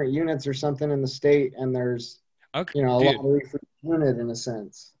 35 different units or something in the state, and there's okay, a dude. lottery for each unit in a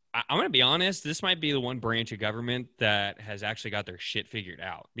sense. I'm gonna be honest. This might be the one branch of government that has actually got their shit figured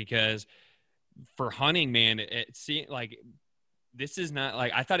out because for hunting, man, it seems like this is not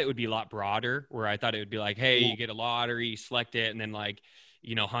like I thought it would be a lot broader. Where I thought it would be like, hey, you get a lottery, you select it, and then like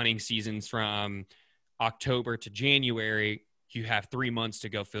hunting seasons from October to January, you have 3 months to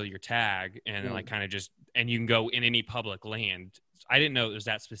go fill your tag, and then Yeah. like kind of just and you can go in any public land. I didn't know it was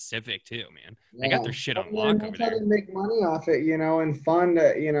that specific too, man. They got Yeah. their shit on And then lock over that's how there. they make money off it, and fund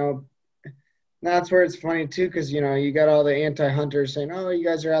it, That's where it's funny too, because you got all the anti-hunters saying, "Oh, you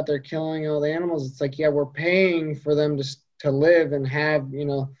guys are out there killing all the animals." It's like, yeah, we're paying for them to live and have,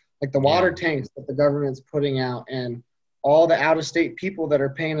 like the Yeah, water tanks that the government's putting out, and all the out-of-state people that are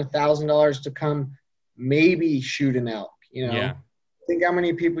paying $1,000 to come maybe shoot an elk. yeah, Think how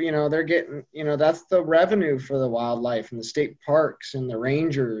many people, they're getting. That's the revenue for the wildlife and the state parks and the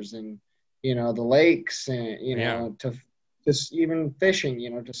rangers and the lakes and yeah. to just even fishing,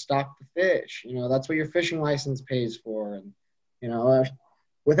 to stock the fish. That's what your fishing license pays for. And, you know, uh,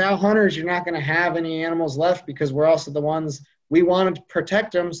 without hunters, you're not going to have any animals left because we're also the ones we want to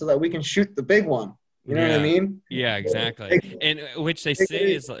protect them so that we can shoot the big one. You know what I Yeah. mean? Yeah, exactly. Like, And which they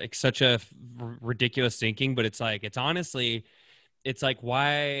say is like such a ridiculous thinking, but it's like it's honestly it's like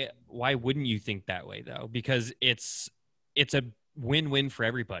why wouldn't you think that way though? Because it's a win-win for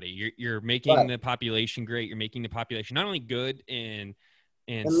everybody. You're making but the population great, you're making the population not only good and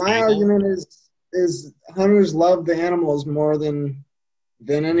and my stable, argument is hunters love the animals more than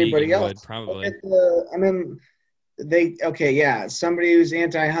anybody vegan would else. Look probably. at I mean, okay, yeah, somebody who's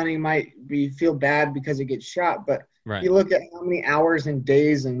anti-hunting might feel bad because it gets shot, but Right. you look at how many hours and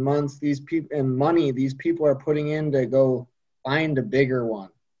days and months these people and money these people are putting in to go find a bigger one,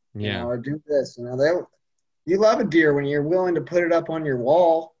 Yeah. or do this. You love a deer when you're willing to put it up on your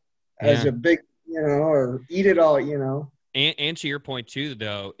wall as Yeah. a big, or eat it all, And to your point too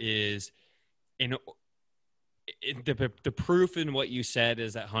though is in the proof in what you said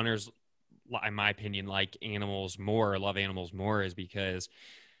is that hunters, in my opinion, like animals more or love animals more is because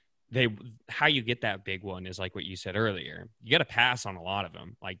they how you get that big one is like what you said earlier. You got to pass on a lot of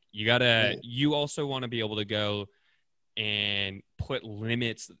them. Like you also want to be able to go and put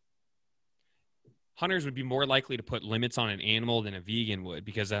limits. Hunters would be more likely to put limits on an animal than a vegan would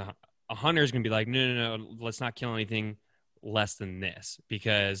because a hunter is going to be like, no, let's not kill anything less than this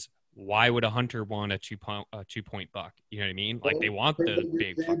because why would a hunter want a 2 point buck? You know what I mean? Like they want Pretty the good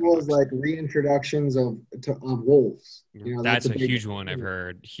big fucking example is bucks. like reintroductions of wolves. That's That's a a big huge one I've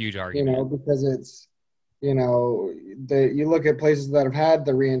heard. Huge thing, argument. because it's you look at places that have had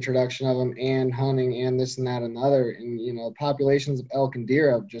the reintroduction of them and hunting and this and that and the other, and populations of elk and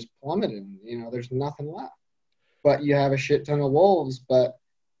deer have just plummeted. There's nothing left, but you have a shit ton of wolves. But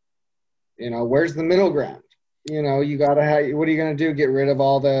where's the middle ground? You gotta have. What are you gonna do? Get rid of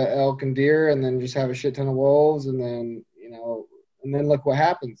all the elk and deer, and then just have a shit ton of wolves, and then look what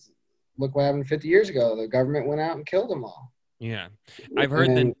happens. Look what happened 50 years ago. The government went out and killed them all. Yeah. I've heard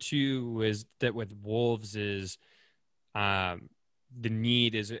then And too is that with wolves is the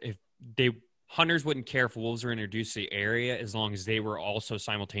need is if they hunters wouldn't care if wolves were introduced to the area as long as they were also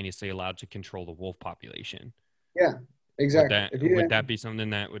simultaneously allowed to control the wolf population. yeah, Would exactly. that If would you that be something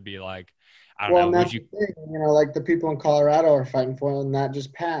that would be like, I don't Well, know, and would that's you the thing, like the people in Colorado are fighting for, and that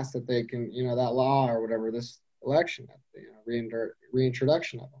just passed that they can, that law or whatever, this election,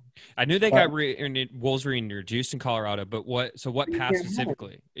 reintroduction of them. I knew they But got wolves reintroduced in Colorado, but what you passed can't hunt them.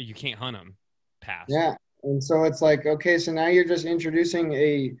 specifically? You can't hunt them. Passed. Yeah. And so it's like, okay, so now you're just introducing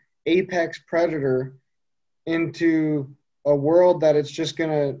a apex predator into a world that it's just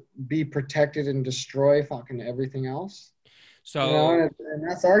gonna be protected and destroy fucking everything else. So And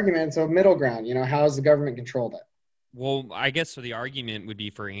that's the argument. So middle ground, how does the government control that? well, I guess so the argument would be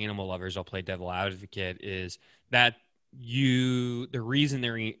for animal lovers, I'll play devil advocate, is that the reason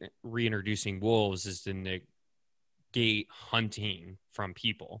they're reintroducing wolves is to gate hunting from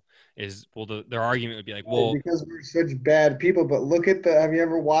people. Is well, their argument would be like, Right, well, because we're such bad people. But look at the. Have you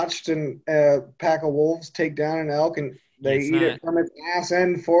ever watched a pack of wolves take down an elk and yeah, they it's eat it not. from its ass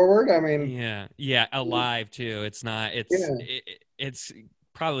end forward? I mean, Yeah, yeah, alive too. It's not. yeah. It's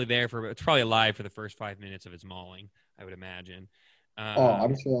probably there for. It's probably alive for the first 5 minutes of its mauling, I would imagine. Oh,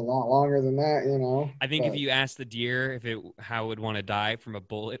 I'm Um, sure a lot longer than that, you know. I think if But you ask the deer if it how it would want to die from a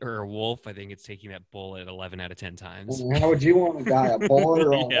bullet or a wolf, I think it's taking that bullet 11 out of 10 I times. mean, how would you want to die, a bullet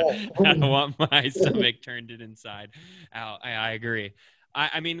or a Yeah, wolf? I want my stomach turned it inside out. I agree.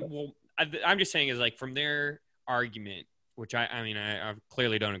 I mean, well, I'm just saying is like from their argument, which I mean, I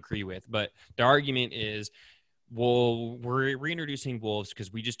clearly don't agree with, but the argument is, well, we're reintroducing wolves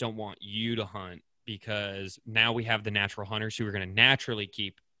because we just don't want you to hunt because now we have the natural hunters who are going to naturally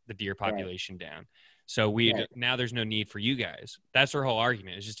keep the deer Right, population down. So right. now there's no need for you guys. That's their whole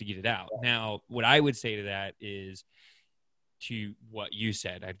argument is just to get it out. Now, what I would say to that is to what you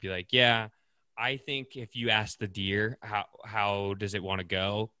said. I'd be like, yeah, I think if you ask the deer how does it want to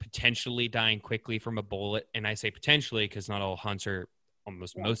go, potentially dying quickly from a bullet, and I say potentially because not all hunts are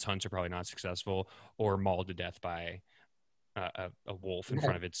almost Right, most hunts are probably not successful, or mauled to death by a wolf in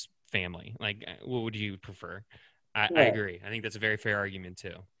front right, of its family. Like, what would you prefer? I right. agree. I think that's a very fair argument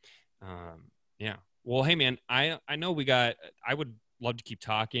too. Yeah. Well, hey man, I know we got. I would love to keep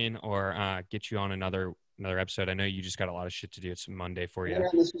talking or get you on another episode. I know you just got a lot of shit to do. It's Monday for Yeah, you. man,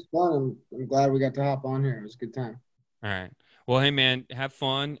 this was fun. I'm glad we got to hop on here. It was a good time. All right. Well, hey man, have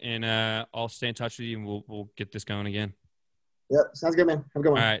fun, and I'll stay in touch with you, and we'll get this going again. Yep, sounds good, man. Have a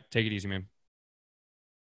good All one. right. Take it easy, man.